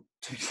difficult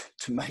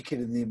to make it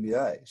in the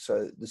NBA.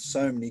 So there's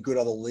so many good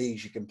other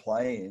leagues you can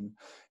play in,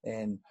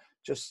 and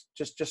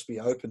just be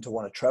open to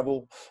want to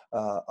travel,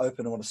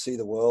 open to want to see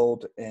the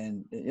world,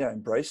 and, you know,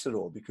 embrace it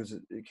all, because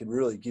it can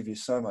really give you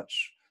so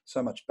much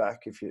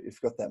back if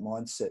you've got that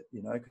mindset,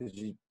 you know, because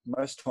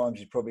most times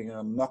you're probably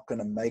not going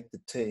to make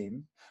the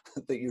team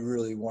that you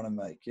really want to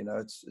make. You know,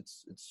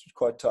 it's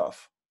quite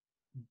tough.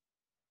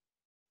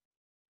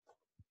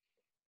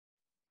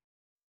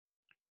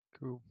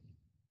 Cool.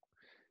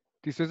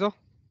 D-Swizzle?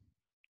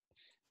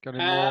 Got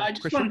any more I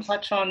just questions?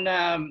 want to touch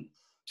on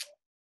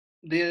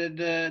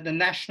the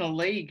National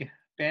League,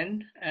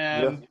 Ben.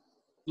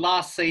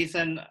 Last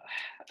season,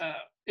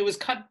 it was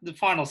cut. The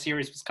final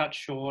series was cut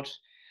short.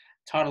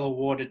 Title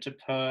awarded to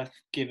Perth,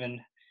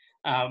 given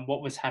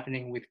what was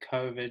happening with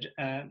COVID.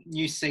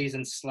 New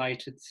season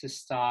slated to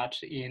start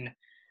in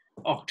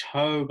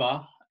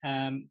October.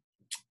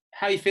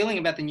 How are you feeling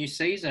about the new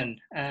season?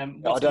 I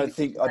don't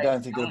think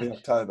it'll be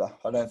October.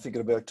 I don't think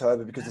it'll be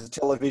October because the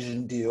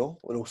television deal,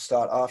 it'll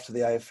start after the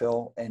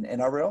AFL and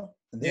NRL,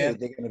 and they're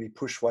going to be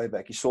pushed way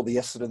back. You saw the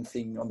Essendon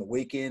thing on the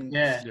weekend.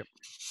 Yeah. Yep.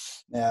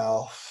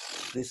 Now,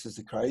 this is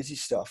the crazy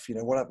stuff. You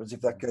know, what happens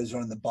if that goes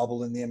on in the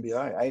bubble in the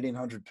NBA?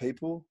 1,800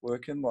 people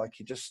working, like,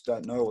 you just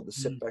don't know what the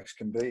setbacks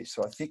can be.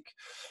 So I think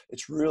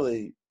it's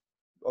really,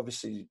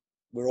 obviously,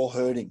 we're all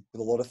hurting with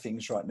a lot of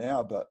things right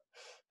now, but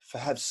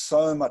have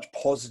so much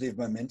positive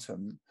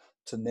momentum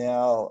to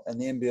now,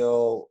 and the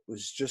NBL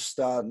was just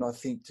starting, I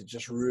think, to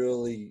just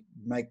really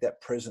make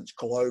that presence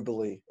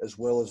globally as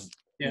well as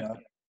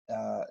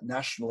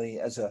nationally.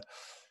 As a,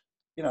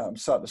 I'm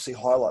starting to see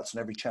highlights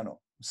on every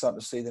channel. I'm starting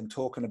to see them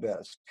talking about it.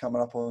 It's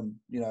coming up on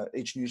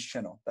each news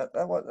channel. That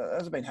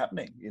hasn't been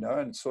happening,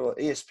 and sort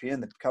of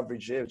ESPN, the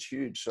coverage there, it's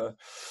huge. So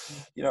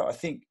I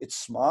think it's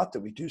smart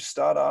that we do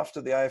start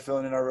after the AFL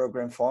and NRL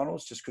grand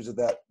finals just because of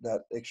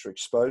that extra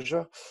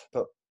exposure.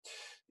 But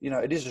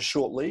it is a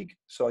short league,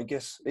 so I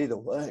guess either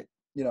way,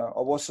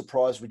 I was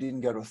surprised we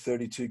didn't go to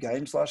 32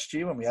 games last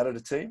year when we added a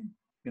team.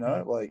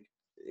 Like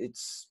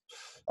it's,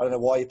 I don't know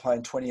why you're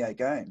playing 28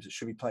 games. It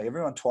should be play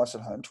everyone twice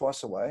at home,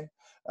 twice away,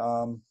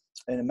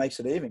 and it makes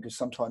it even because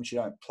sometimes you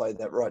don't play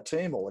that right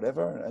team or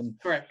whatever. And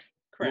correct.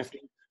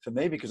 For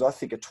me, because I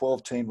think a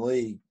 12-team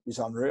league is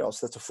unreal.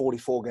 So that's a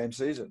 44-game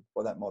season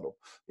by that model.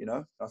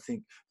 I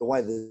think the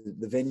way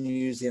the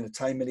venues, the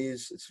entertainment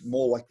is, it's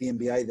more like the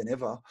NBA than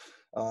ever.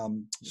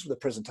 Just with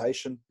the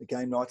presentation, the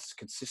game nights is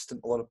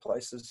consistent a lot of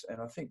places. And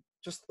I think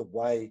just the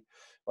way,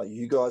 like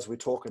you guys, we're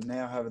talking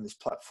now, having this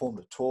platform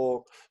to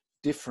talk,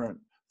 different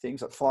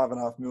things, like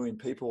 5.5 million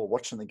people are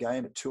watching the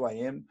game at 2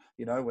 a.m.,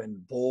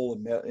 when Ball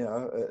and,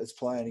 is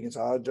playing against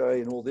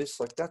RJ and all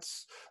this. Like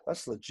that's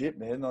legit,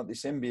 man. Like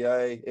this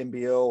NBA,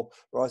 NBL,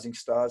 Rising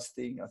Stars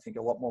thing, I think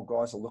a lot more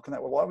guys are looking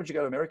at, well, why would you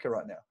go to America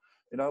right now?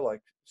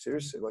 Like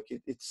seriously, like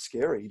it's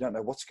scary. You don't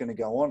know what's going to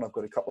go on. I've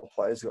got a couple of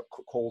players who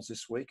got calls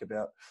this week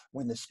about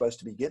when they're supposed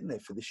to be getting there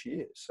for this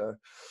year. So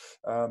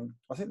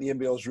I think the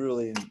NBL is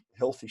really in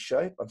healthy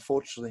shape.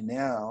 Unfortunately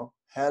now,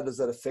 how does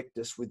that affect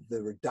us with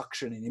the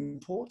reduction in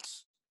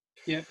imports?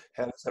 Yeah.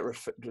 How does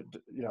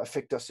that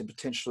affect us in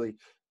potentially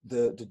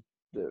the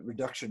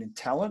reduction in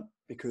talent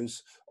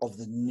because of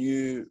the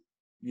new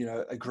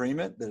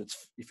agreement that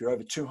it's, if you're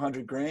over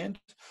 200 grand,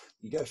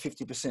 you go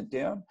 50%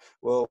 down.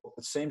 Well,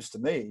 it seems to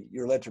me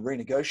you're allowed to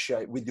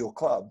renegotiate with your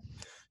club.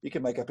 You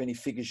can make up any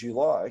figures you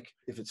like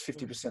if it's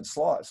 50%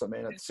 slice. I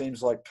mean, it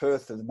seems like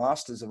Perth and the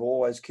Masters are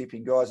always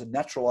keeping guys and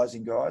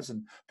naturalising guys,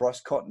 and Bryce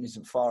Cotton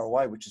isn't far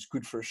away, which is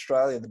good for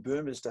Australia and the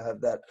Boomers to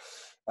have that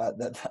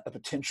a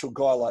potential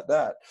guy like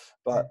that.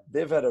 But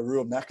they've had a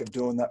real knack of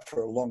doing that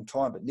for a long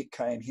time. But Nick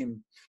Kay and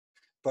him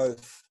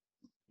both,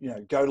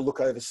 go to look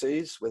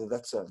overseas, whether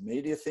that's a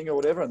media thing or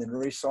whatever, and then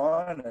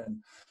re-sign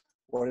and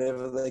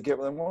whatever they get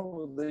with them.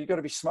 Well, you've got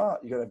to be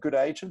smart. You've got to have good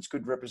agents,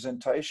 good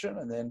representation,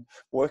 and then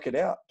work it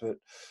out. But,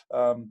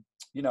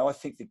 I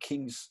think the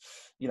Kings,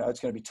 it's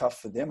going to be tough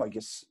for them. I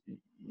guess,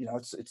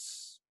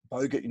 it's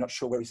Bogut. You're not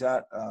sure where he's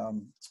at.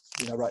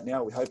 Right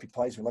now we hope he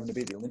plays. We'd love him to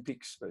be at the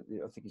Olympics, but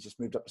I think he's just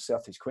moved up to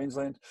Southeast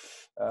Queensland.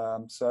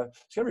 So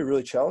it's going to be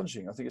really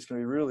challenging. I think it's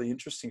going to be really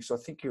interesting. So I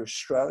think you're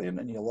Australian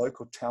and your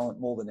local talent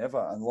more than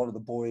ever. And a lot of the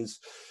boys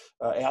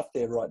out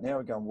there right now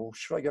are going, well,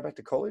 should I go back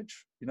to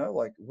college?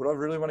 Like, would I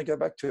really want to go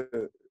back to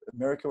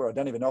America where I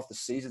don't even know if the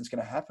season's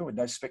going to happen with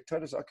no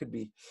spectators? I could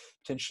be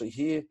potentially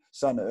here,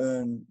 starting to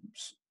earn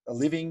a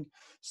living,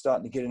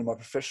 starting to get into my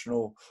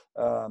professional,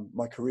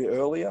 my career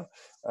earlier.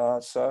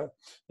 So,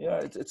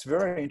 it's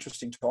very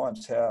interesting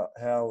times how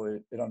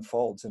it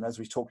unfolds. And as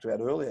we talked about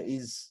earlier,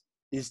 is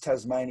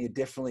Tasmania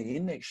definitely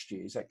in next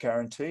year? Is that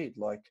guaranteed?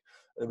 Like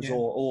it was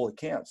all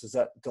accounts. Does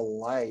that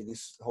delay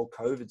this whole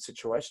COVID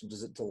situation?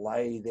 Does it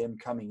delay them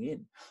coming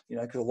in?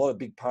 Because a lot of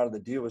big part of the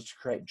deal is to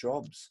create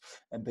jobs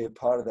and be a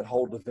part of that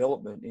whole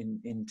development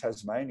in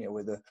Tasmania,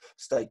 where the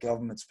state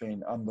government's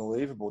been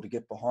unbelievable to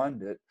get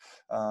behind it.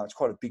 It's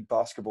quite a big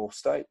basketball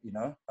state,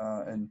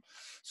 and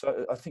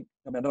so I think,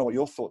 I don't know what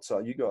your thoughts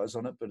are, you guys,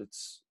 on it, but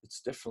it's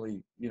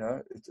definitely,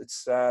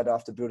 it's sad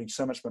after building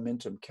so much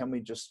momentum. Can we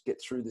just get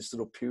through this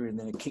little period and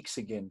then it kicks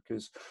again?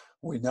 Because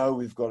we know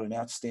we've got an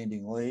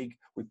outstanding league.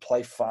 We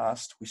play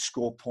fast. We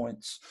score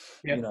points,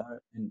 and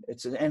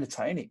it's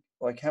entertaining.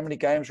 Like, how many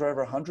games are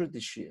over 100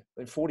 this year?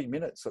 In 40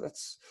 minutes. So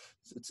it's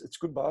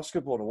good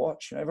basketball to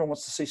watch. Everyone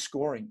wants to see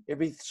scoring.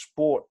 Every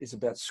sport is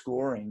about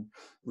scoring.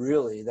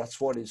 Really,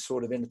 that's what is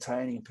sort of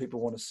entertaining and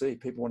people want to see.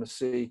 People want to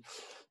see,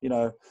 in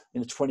the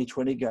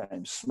 2020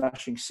 games,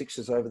 smashing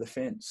sixes over the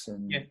fence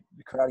and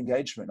the crowd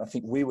engagement. I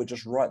think we were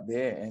just right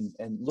there.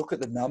 And look at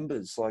the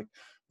numbers, like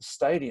the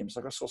stadiums.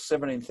 Like I saw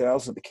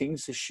 17,000 at the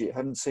Kings this year. I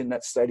haven't seen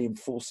that stadium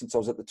full since I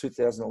was at the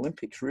 2000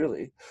 Olympics,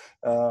 really.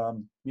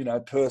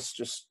 Perth's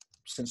just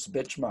since the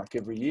benchmark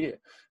every year.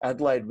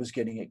 Adelaide was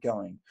getting it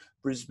going.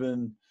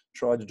 Brisbane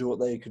tried to do what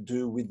they could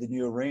do with the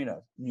new arena.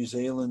 New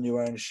Zealand, new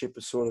ownership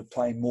is sort of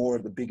playing more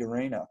at the big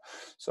arena.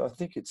 So I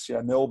think it's,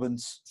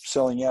 Melbourne's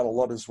selling out a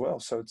lot as well.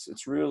 So it's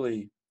a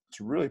really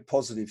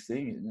positive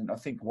thing. And I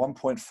think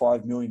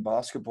 1.5 million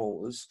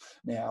basketballers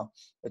now,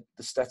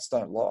 the stats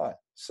don't lie.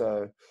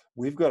 So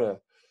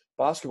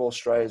Basketball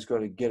Australia's got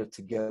to get it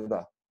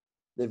together.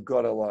 They've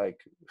got to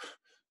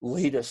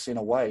lead us in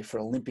a way for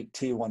Olympic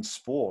tier 1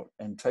 sport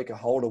and take a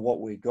hold of what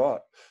we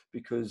got,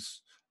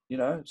 because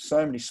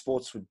so many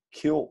sports would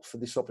kill for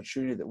this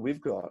opportunity that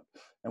we've got,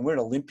 and we're an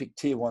Olympic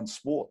tier 1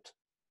 sport.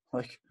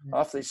 Like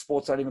half these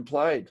sports aren't even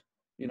played,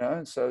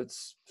 and so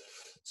it's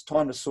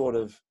time to sort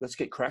of, let's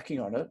get cracking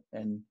on it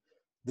and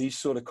these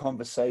sort of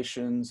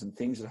conversations and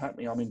things that are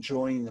happening, I'm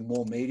enjoying the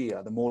more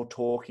media, the more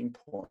talking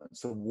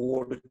points, the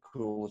water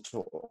cooler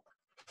talk.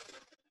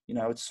 You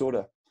know, it's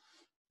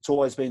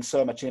always been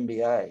so much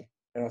NBA,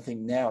 and I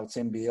think now it's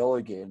NBL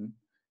again,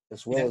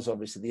 as well as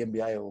obviously the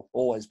NBA will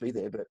always be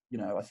there. But, you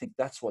know, I think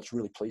that's what's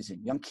really pleasing.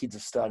 Young kids are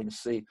starting to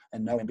see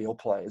and know NBL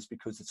players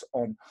because it's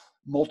on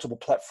multiple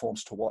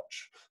platforms to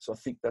watch. So I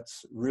think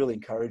that's really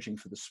encouraging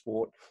for the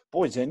sport.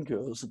 Boys and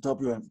girls, the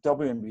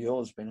WNBL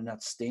has been an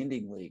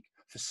outstanding league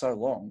for so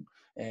long.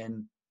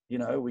 And, you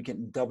know, we're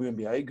getting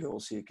WNBA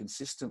girls here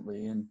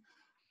consistently. And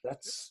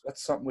that's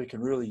something we can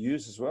really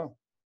use as well.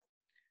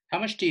 How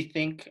much do you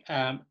think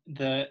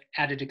the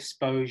added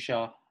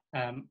exposure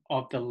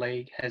of the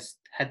league has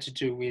had to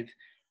do with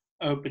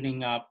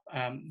opening up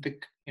the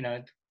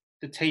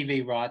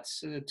TV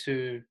rights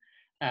to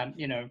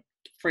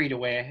free to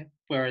wear,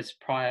 whereas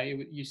prior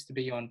it used to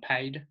be on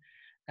paid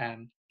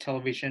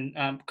television?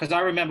 Because I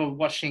remember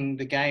watching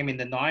the game in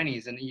the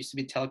 90s, and it used to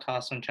be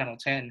telecast on Channel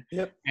 10.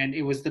 Yep. And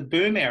it was the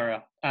boom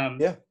era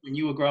when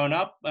you were growing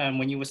up,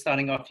 when you were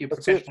starting off your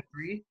professional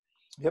career.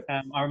 Yep.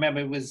 I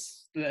remember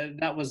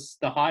that was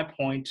the high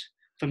point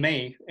for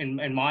me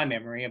in my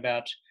memory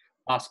about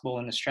basketball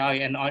in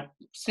Australia. And I,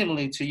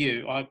 similarly to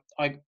you,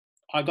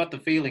 I got the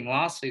feeling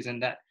last season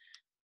that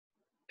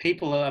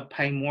people are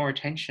paying more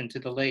attention to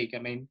the league. I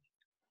mean,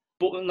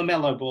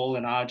 LaMelo Ball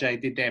and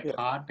RJ did their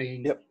part,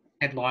 being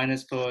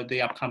headliners for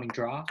the upcoming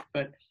draft.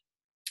 But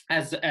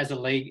as a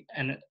league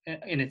and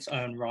in its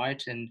own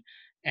right, and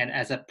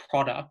as a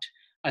product,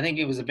 I think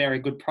it was a very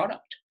good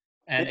product,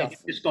 and it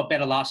just got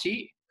better last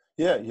year.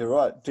 Yeah, you're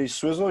right.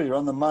 D-Swizzle, you're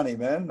on the money,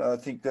 man. I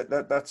think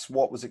that's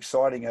what was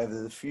exciting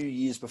over the few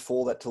years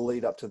before that to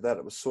lead up to that.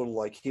 It was sort of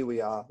like, here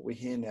we are, we're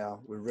here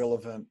now, we're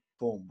relevant.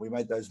 Boom, we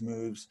made those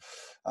moves.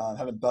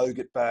 Having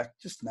Bogut back,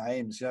 just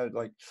names, you know,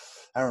 like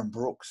Aaron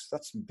Brooks,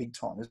 that's big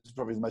time. This is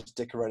probably the most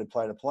decorated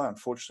player to play.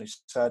 Unfortunately,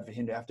 sad for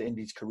him to have to end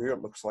his career.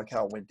 It looks like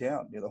how it went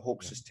down. You know, the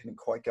Hawks just didn't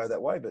quite go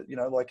that way. But, you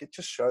know, like it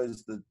just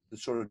shows the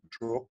sort of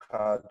draw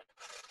card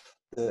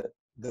that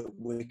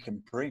we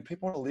can bring.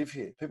 People want to live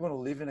here. People want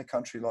to live in a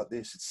country like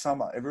this. It's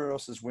summer. Everywhere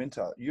else is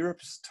winter.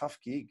 Europe's a tough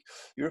gig.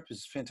 Europe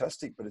is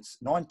fantastic, but it's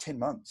 9-10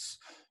 months.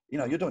 You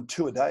know, you're doing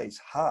 2 a day. It's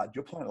hard.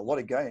 You're playing a lot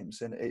of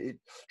games, and it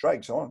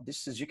drags on.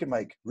 You can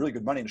make really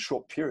good money in a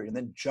short period and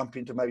then jump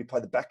into maybe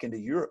play the back end of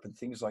Europe and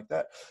things like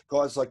that.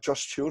 Guys like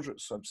Josh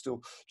Childress, I'm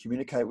still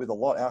communicate with a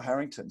lot. Al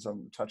Harrington's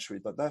I'm in touch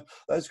with. But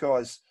those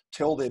guys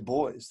tell their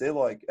boys. They're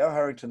like, Al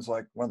Harrington's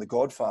like one of the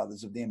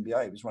godfathers of the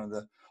NBA. He was one of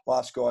the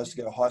last guys to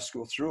go to high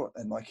school through it.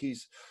 And like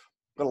he's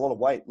got a lot of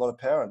weight, a lot of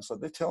power. And so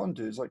they're telling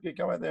dudes like, yeah,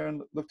 go out there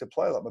and look to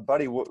play. Like my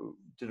buddy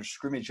did a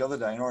scrimmage the other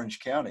day in Orange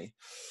County.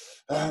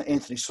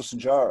 Anthony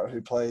Susanjara,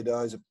 who played,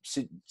 he's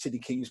a Sydney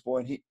Kings boy,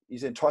 and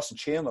he's in. Tyson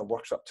Chandler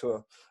walks up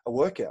to a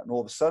workout, and all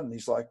of a sudden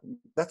he's like,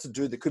 that's a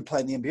dude that could play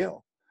in the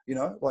NBL. You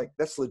know, like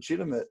that's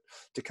legitimate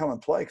to come and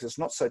play because it's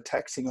not so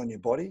taxing on your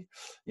body.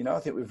 You know,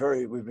 I think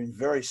we've been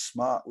very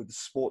smart with the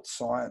sports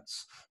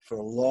science for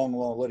a long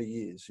lot of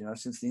years. You know,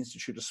 since the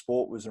Institute of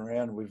Sport was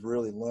around, we've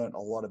really learned a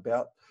lot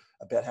about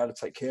how to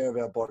take care of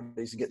our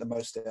bodies and get the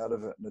most out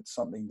of it. And it's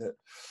something that,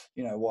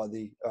 you know, why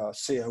the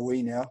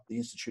COE now, the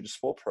Institute of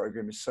Sport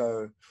program, is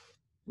so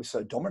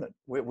dominant.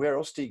 Where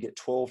else do you get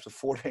 12 to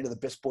 14 of the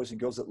best boys and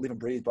girls that live and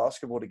breathe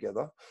basketball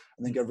together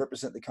and then go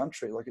represent the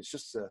country? Like, it's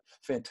just a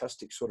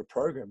fantastic sort of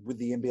program with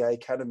the NBA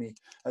Academy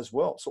as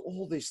well. So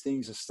all these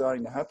things are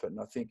starting to happen.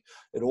 I think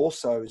it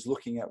also is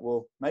looking at,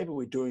 well, maybe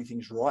we're doing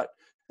things right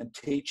and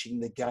teaching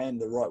the game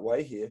the right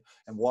way here.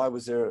 And why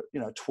was there,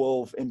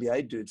 12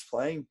 NBA dudes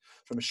playing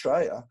from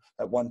Australia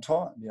at one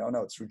time? I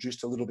know it's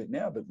reduced a little bit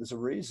now, but there's a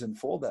reason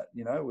for that.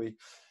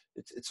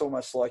 It's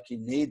almost like you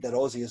need that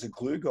Aussie as a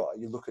glue guy.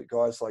 You look at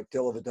guys like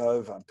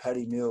Dellavedova and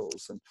Paddy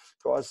Mills and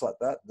guys like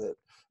that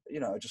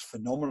are just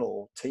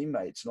phenomenal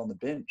teammates and on the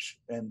bench.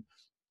 And,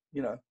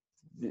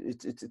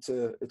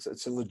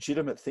 it's a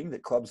legitimate thing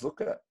that clubs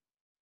look at.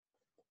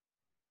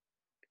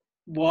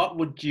 What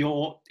would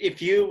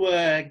if you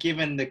were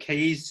given the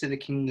keys to the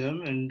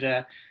kingdom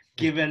and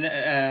given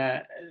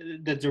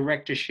the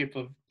directorship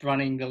of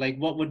running the league,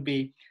 what would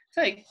be,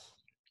 say,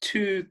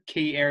 2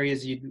 key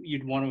areas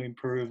you'd want to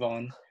improve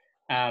on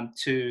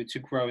to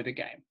grow the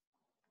game?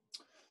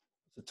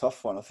 It's a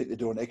tough one. I think they're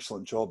doing an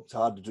excellent job. It's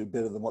hard to do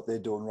better than what they're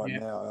doing right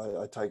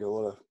now. I take a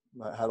lot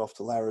of hat off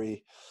to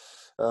Larry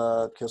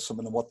Kesselman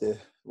and what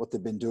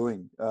they've been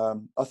doing.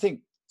 I think,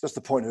 just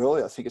the point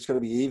earlier, I think it's got to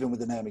be even with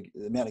the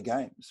amount of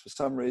games. For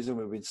some reason,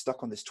 we've been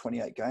stuck on this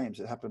 28 games.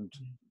 It happened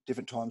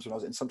different times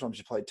and sometimes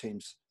you played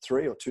teams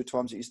 3 or 2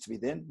 times. It used to be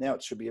then. Now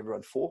it should be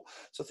everyone 4.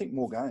 So I think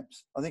more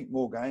games.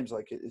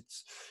 Like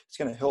it's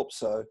going to help.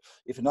 So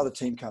if another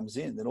team comes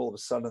in, then all of a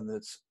sudden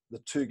it's the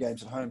 2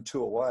 games at home,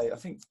 2 away. I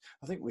think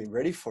we're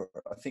ready for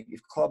it. I think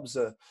if clubs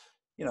are,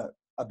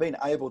 are being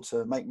able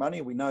to make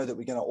money. We know that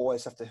we're going to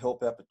always have to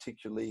help out,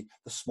 particularly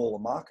the smaller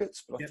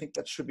markets, but I think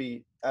that should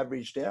be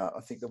averaged out.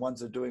 I think the ones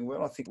that are doing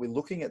well, I think we're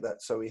looking at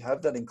that. So we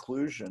have that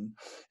inclusion,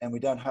 and we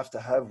don't have to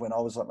have, when I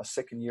was like my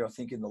second year, I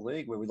think, in the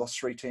league, where we lost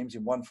 3 teams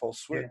in one fell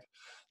swoop.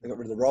 They got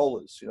rid of the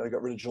Rollers, they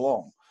got rid of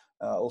Geelong.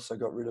 Also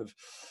got rid of,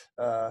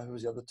 who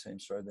was the other team?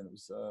 Sorry, then it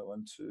was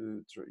 1,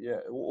 2, 3. Yeah,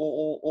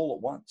 all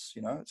at once,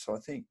 So I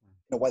think,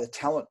 in a way, the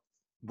talent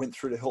went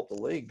through to help the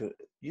league. But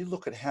you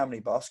look at how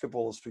many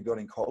basketballers we got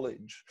in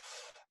college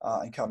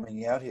and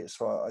coming out here.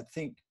 So I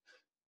think,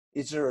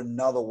 is there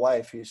another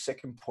way, for your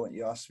second point,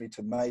 you asked me,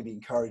 to maybe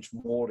encourage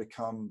more to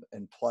come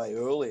and play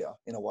earlier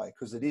in a way?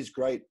 Because it is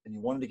great, and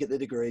you wanted to get the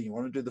degree, you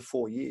want to do the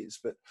 4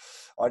 years, but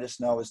I just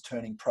know as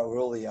turning pro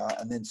earlier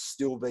and then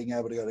still being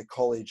able to go to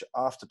college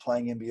after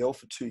playing NBL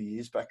for 2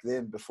 years back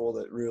then, before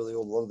that really a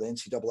lot of the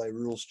NCAA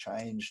rules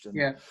changed.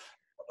 And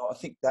I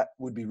think that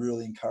would be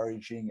really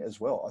encouraging as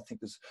well. I think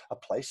there's a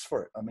place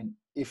for it. I mean,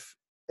 if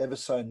ever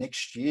so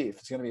next year, if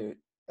it's going to be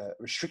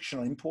restriction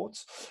on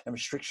imports and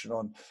restriction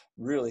on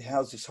really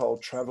how's this whole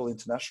travel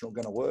international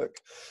going to work,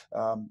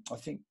 I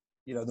think,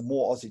 the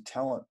more Aussie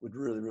talent would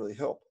really, really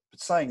help. But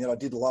saying that, I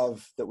did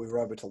love that we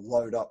were able to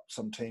load up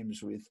some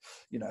teams with,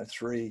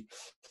 3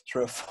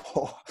 or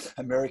 4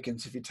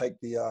 Americans. If you take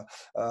the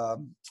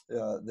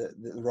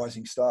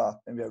Rising Star,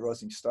 NBA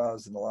Rising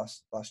Stars in the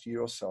last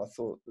year or so, I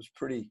thought it was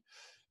pretty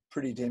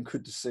damn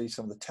good to see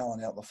some of the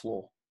talent out on the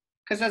floor.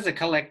 Because as a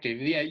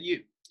collective,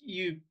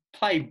 you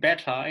play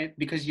better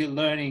because you're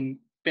learning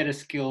better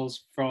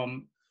skills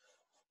from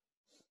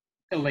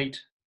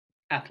elite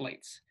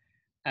athletes.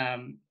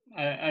 I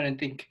don't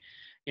think,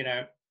 you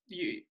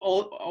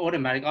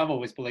automatic. I've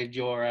always believed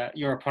you're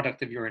a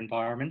product of your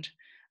environment,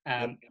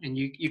 and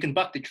you can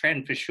buck the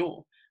trend for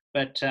sure.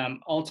 But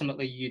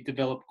ultimately, you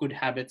develop good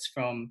habits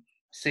from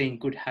seeing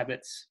good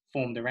habits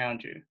formed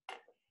around you.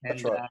 And,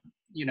 that's right.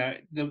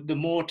 The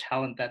more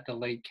talent that the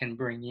league can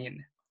bring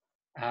in,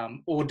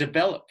 or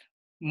develop,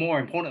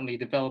 more importantly,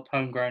 develop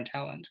homegrown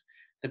talent,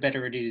 the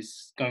better it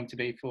is going to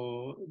be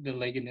for the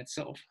league in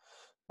itself.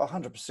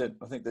 100%.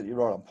 I think that you're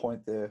right on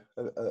point there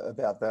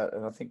about that.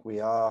 And I think we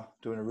are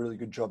doing a really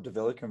good job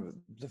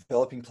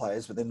developing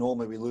players, but then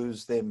normally we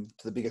lose them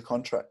to the bigger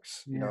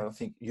contracts. I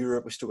think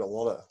Europe, we still got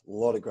a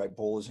lot of great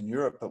ballers in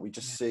Europe, but we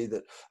just see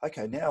that,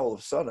 okay, now all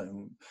of a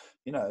sudden,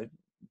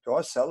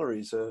 guys'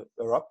 salaries are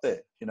up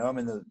there.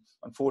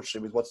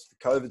 Unfortunately, with what's the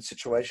COVID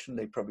situation,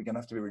 they're probably going to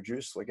have to be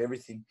reduced, like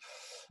everything.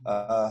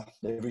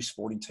 Every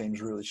sporting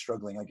team's really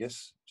struggling, I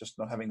guess, just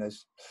not having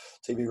those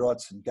TV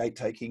rights and gate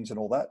takings and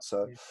all that.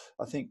 So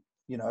I think,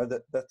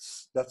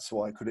 that's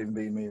why it could even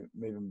be an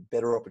even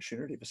better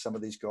opportunity for some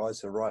of these guys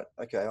that are right.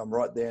 Okay, I'm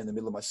right there in the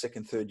middle of my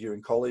second, third year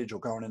in college, or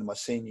going into my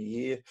senior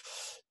year.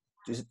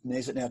 Is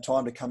it now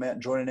time to come out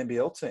and join an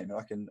NBL team? And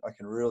I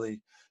can really,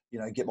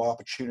 get my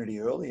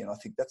opportunity early. And I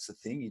think that's the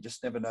thing. You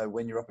just never know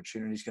when your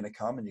opportunity is going to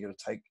come, and you got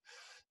to take,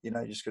 you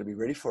just got to be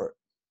ready for it.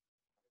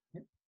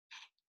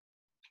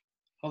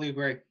 Wholly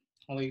agree.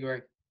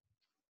 Great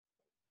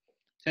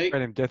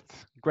in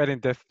depth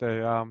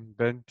there,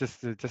 Ben.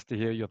 Just to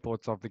hear your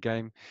thoughts of the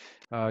game.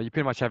 You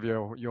pretty much have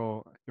your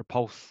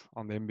pulse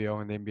on the NBL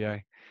and the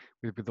NBA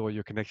with all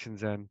your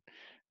connections and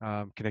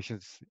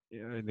connections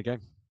in the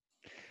game.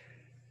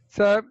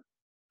 So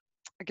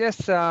I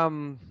guess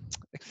some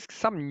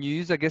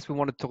news. I guess we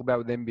want to talk about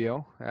with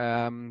NBL.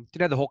 Do you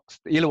know the Hawks,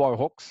 the Illawarra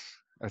Hawks?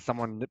 As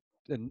someone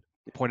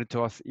pointed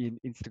to us in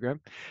Instagram,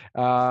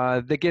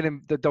 they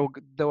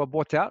were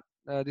bought out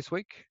this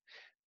week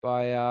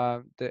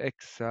by the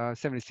ex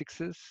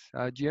 76ers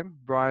GM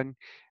Brian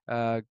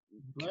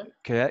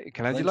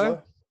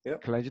Colangelo.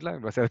 Colangelo,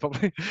 if I say that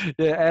properly.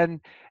 Yeah,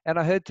 and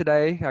I heard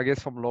today, I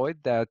guess from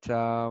Lloyd, that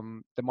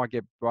they might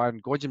get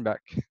Brian Goorjian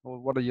back.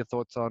 What are your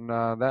thoughts on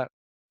that?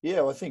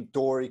 Yeah, well, I think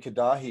Dory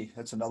Kadahi,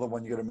 that's another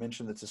one you got to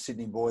mention. That's a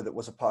Sydney boy that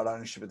was a part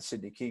ownership of the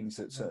Sydney Kings.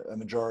 It's a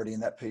majority in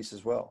that piece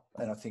as well.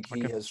 And I think he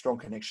has strong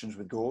connections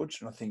with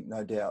Gorge. And I think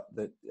no doubt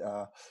that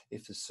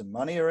if there's some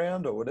money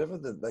around or whatever,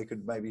 that they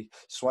could maybe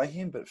sway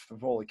him. But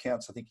from all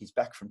accounts, I think he's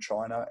back from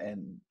China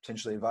and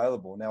potentially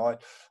available. Now,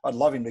 I'd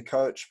love him to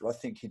coach, but I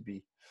think he'd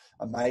be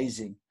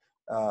amazing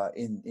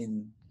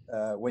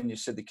when you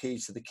said the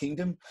keys to the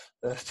kingdom,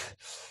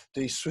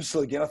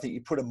 D-Swizzle again. I think you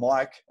put a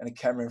mic and a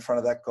camera in front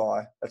of that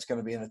guy, that's going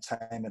to be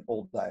entertainment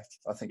all day.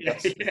 I think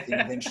that's the thing.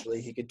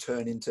 Eventually he could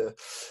turn into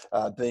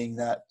being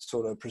that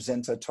sort of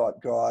presenter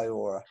type guy,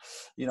 or,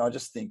 I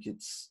just think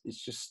it's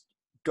just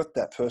got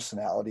that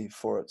personality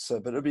for it. So,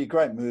 but it'll be a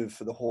great move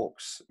for the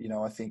Hawks,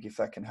 I think, if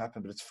that can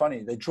happen. But it's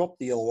funny, they dropped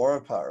the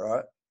Illawarra part,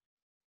 right?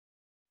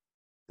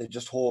 They're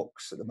just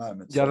Hawks at the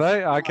moment. Yeah,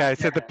 right. Okay,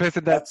 so the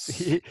person that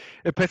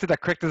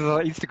corrected us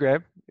on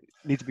Instagram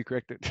needs to be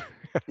corrected.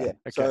 Yeah.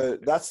 Okay. So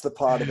that's the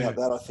part about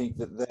that. I think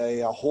that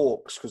they are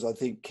Hawks, because I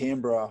think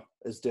Canberra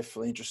is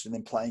definitely interested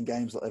in playing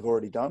games that they've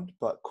already done.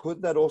 But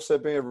could that also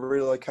be a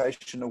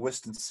relocation to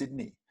Western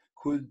Sydney?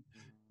 Could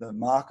the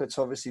market's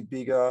obviously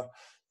bigger?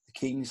 The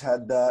Kings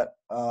had that.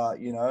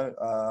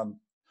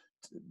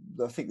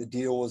 I think the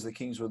deal was the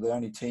Kings were the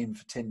only team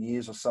for 10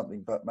 years or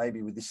something, but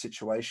maybe with this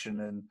situation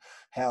and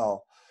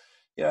how,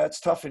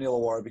 it's tough in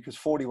Illawarra because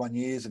 41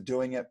 years of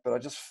doing it, but I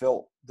just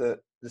felt that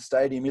the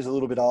stadium is a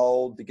little bit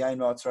old. The game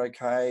nights are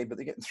okay, but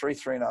they're getting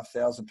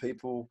 3,500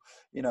 people.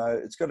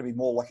 It's got to be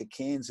more like a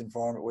Cairns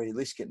environment where you're at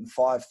least getting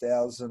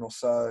 5,000 or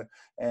so,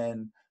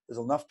 and there's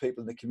enough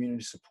people in the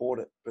community to support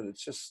it. But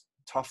it's just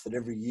tough that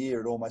every year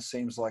it almost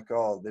seems like,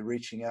 they're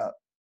reaching out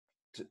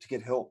to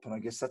get help. And I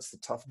guess that's the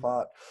tough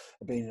part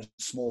of being in a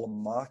smaller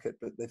market,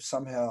 but they've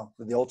somehow,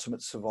 they're the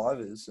ultimate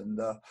survivors, and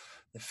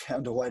they've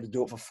found a way to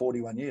do it for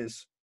 41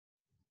 years.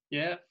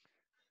 Yeah.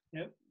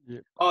 Yep. Yeah.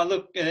 Oh,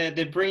 look,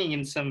 they're bringing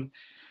in some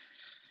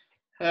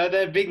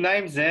they're big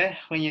names there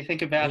when you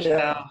think about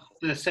how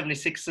the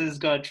 76ers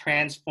got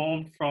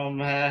transformed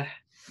from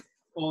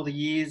all the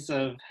years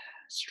of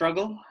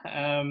struggle.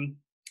 And,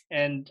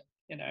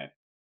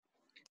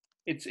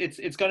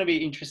 it's going to be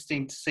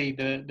interesting to see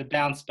the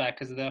bounce back,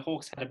 because the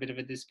Hawks had a bit of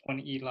a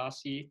disappointing year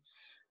last year,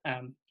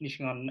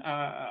 finishing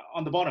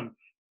on the bottom,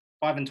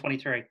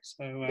 5-23.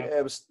 So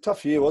it was a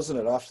tough year, wasn't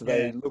it? After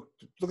they look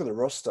at the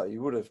roster,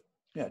 you would have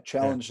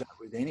challenged that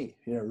with any,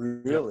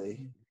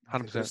 really.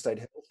 100%. Stayed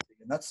healthy,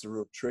 and that's the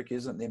real trick,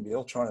 isn't it? The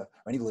NBL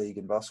any league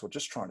in basketball,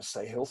 just trying to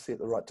stay healthy at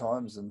the right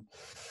times. And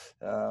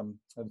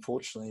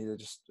unfortunately,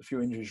 just a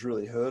few injuries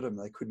really hurt them.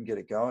 They couldn't get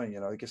it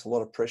going. I guess a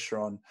lot of pressure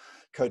on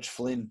Coach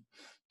Flynn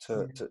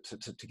to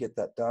get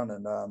that done.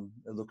 And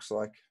it looks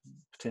like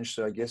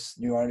potentially, I guess,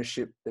 new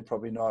ownership, they're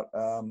probably not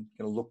going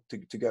to look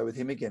to go with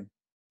him again.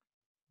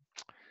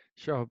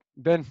 Sure,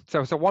 Ben.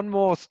 So one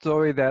more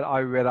story that I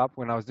read up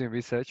when I was doing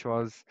research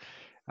was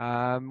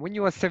when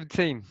you were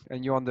 17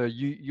 and you're on the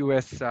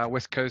US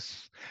West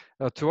Coast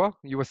tour,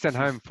 you were sent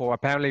home for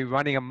apparently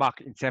running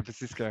amok in San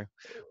Francisco.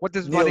 What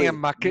does running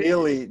amok?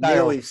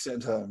 Nearly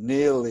sent home.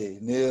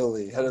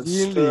 Nearly. Had a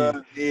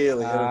stern.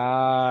 Nearly.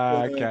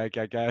 Okay.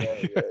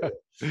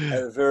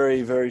 Had a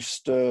very, very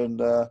stern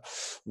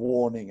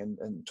warning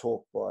and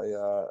talk by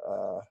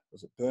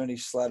was it Bernie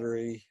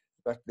Slattery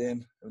back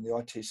then in the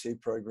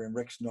ITC program,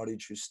 Rex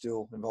Nottage, who's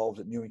still involved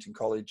at Newington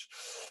College.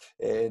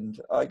 And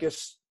I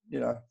guess,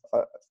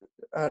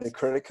 I had a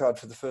credit card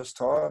for the first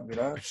time,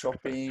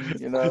 shopping,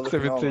 looking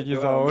 17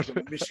 years old. Looking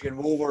at Michigan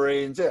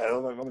Wolverines.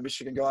 I'm a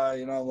Michigan guy,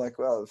 I'm like,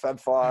 well, the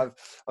Fab Five.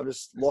 I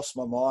just lost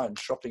my mind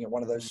shopping at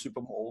one of those super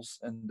malls.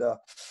 And,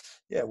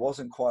 it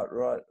wasn't quite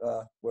right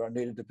where I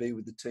needed to be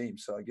with the team.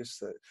 So I guess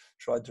they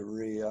tried to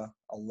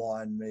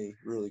realign me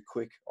really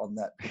quick on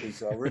that,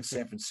 because we're in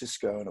San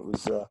Francisco and it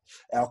was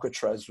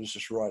Alcatraz was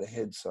just right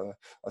ahead. So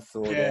I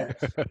thought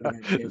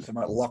they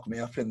might lock me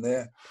up in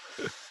there.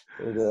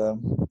 But,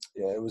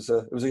 it was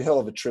a hell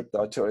of a trip,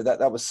 though. I tell you,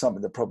 that was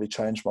something that probably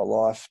changed my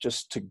life.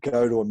 Just to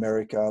go to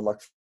America, like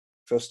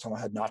first time I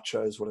had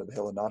nachos, whatever the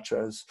hell are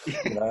nachos.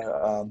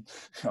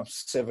 I'm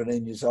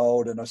 17 years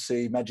old and I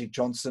see Magic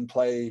Johnson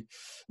the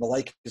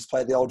Lakers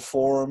play the old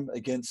Forum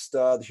against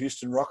the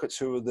Houston Rockets,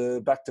 who were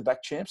the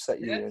back-to-back champs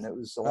that year. And it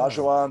was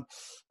Olajuwon,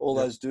 all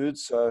those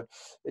dudes. So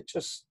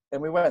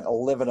and we went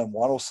 11-1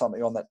 or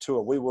something on that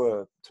tour. We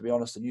were, to be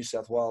honest, the New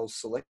South Wales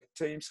select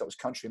team, so it was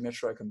country and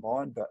metro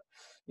combined. But,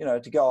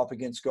 to go up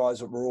against guys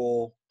that were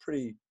all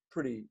pretty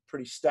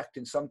stacked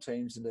in some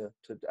teams and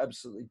to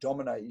absolutely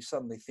dominate, you're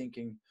suddenly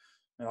thinking,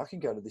 I can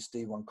go to this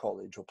D1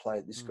 college or play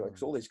at this guy,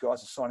 because all these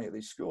guys are signing at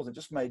these schools. It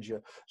just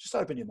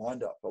opened your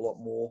mind up a lot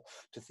more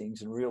to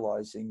things, and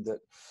realizing that,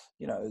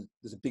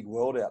 there's a big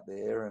world out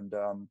there. And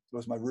it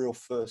was my real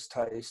first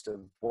taste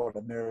of what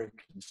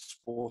American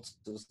sports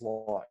is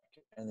like.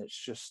 And it's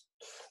just,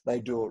 they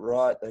do it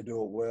right, they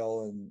do it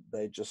well, and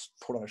they just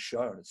put on a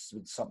show. And it's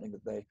something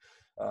that they,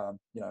 the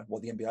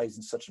NBA is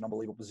in such an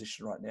unbelievable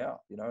position right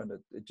now, and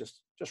it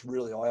just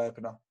really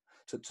eye-opener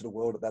to the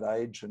world at that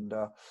age. And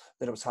then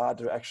it was hard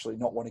to actually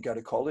not want to go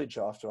to college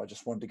after. I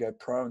just wanted to go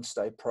pro and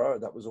stay pro.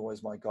 That was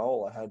always my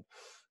goal. I had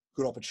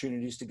good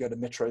opportunities to go to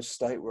Metro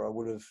State, where I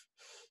would have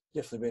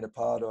definitely been a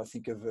part, I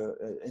think, of a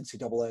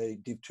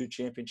NCAA Div 2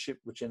 championship,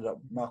 which ended up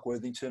Mark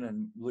Worthington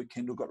and Luke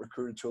Kendall got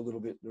recruited to a little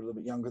bit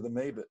younger than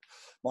me. But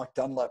Mike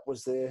Dunlap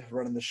was there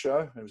running the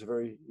show.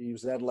 He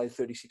was an Adelaide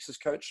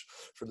 36ers coach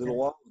for a little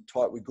while,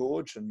 tight with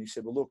Gorge. And he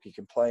said, well, look, you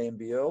can play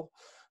NBL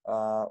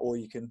or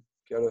you can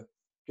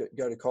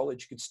go to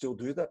college. You could still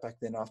do that back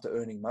then after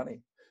earning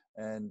money.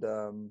 And,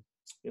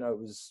 it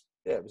was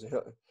a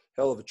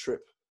hell of a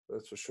trip,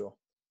 that's for sure.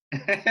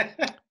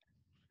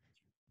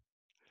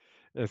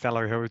 It sounds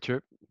like a hell of a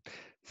trip.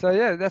 So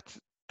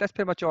that's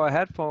pretty much all I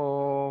had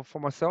for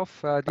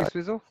myself.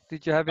 D-Swizzle,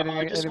 did you have any?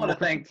 I just any want more to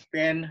thank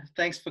Ben.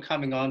 Thanks for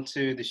coming on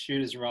to the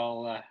Shooters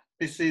Roll.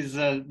 This is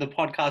the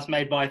podcast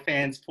made by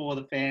fans for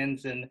the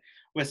fans, and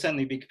we're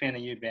certainly a big fan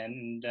of you,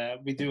 Ben.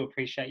 And we do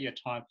appreciate your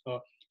time for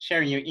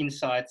sharing your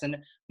insights, and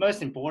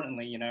most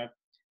importantly,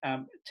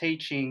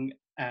 teaching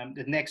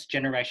the next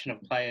generation of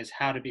players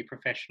how to be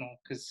professional.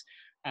 Because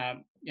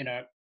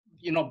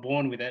you're not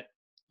born with it.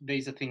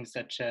 These are things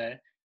that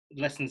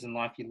lessons in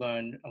life you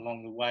learn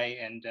along the way,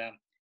 and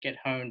get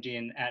honed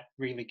in at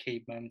really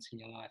key moments in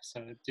your life.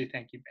 So do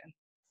thank you, Ben.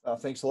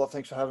 Thanks a lot.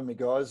 Thanks for having me,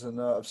 guys.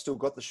 And I've still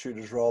got the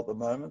shooter's role at the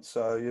moment,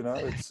 so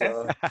it's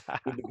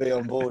good to be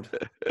on board.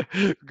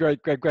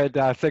 Great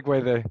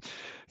segue there.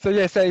 So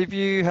yeah, so if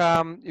you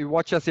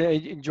watch us,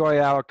 enjoy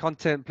our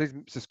content, please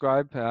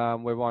subscribe.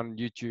 We're on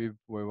YouTube,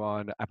 we're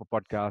on Apple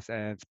Podcasts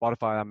and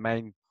Spotify, our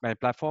main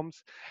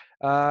platforms.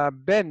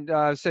 Ben,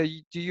 so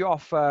do you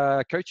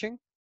offer coaching?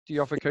 Do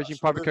you offer coaching,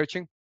 private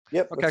coaching?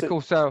 Yep. Okay,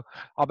 cool. So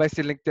I'll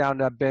basically link down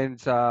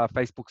Ben's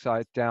Facebook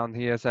site down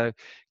here. So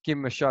give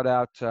him a shout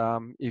out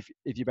if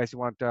you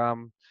basically want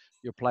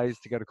your players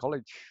to go to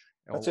college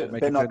That's or it.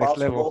 make Ben it to the next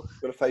Basketball. level.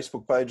 Got a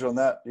Facebook page on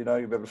that. You'll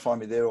be able to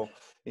find me there, or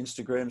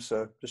Instagram.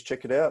 So just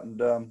check it out.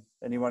 And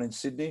anyone in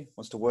Sydney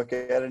wants to work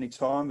out any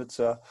time, it's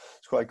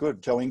quite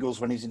good. Joe Ingles,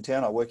 when he's in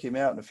town, I work him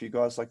out, and a few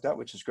guys like that,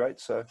 which is great.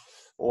 So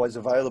always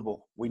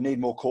available. We need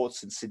more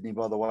courts in Sydney,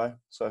 by the way.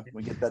 So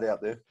we get that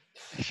out there.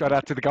 Shout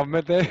out to the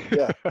government there.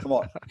 Yeah, come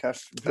on,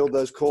 Cash, build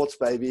those courts,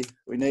 baby.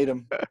 We need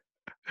them.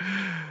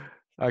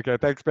 Okay,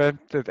 thanks, Ben.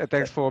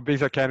 Thanks for being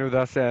so candid with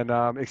us and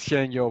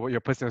sharing your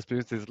personal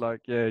experiences.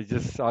 Like, I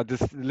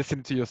just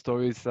listened to your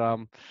stories.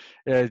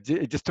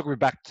 It just took me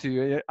back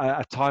to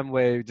a time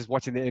where just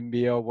watching the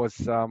NBL was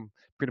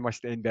pretty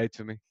much the NBA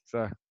to me.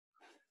 So,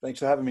 thanks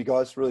for having me,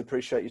 guys. Really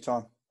appreciate your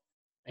time.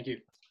 Thank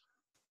you.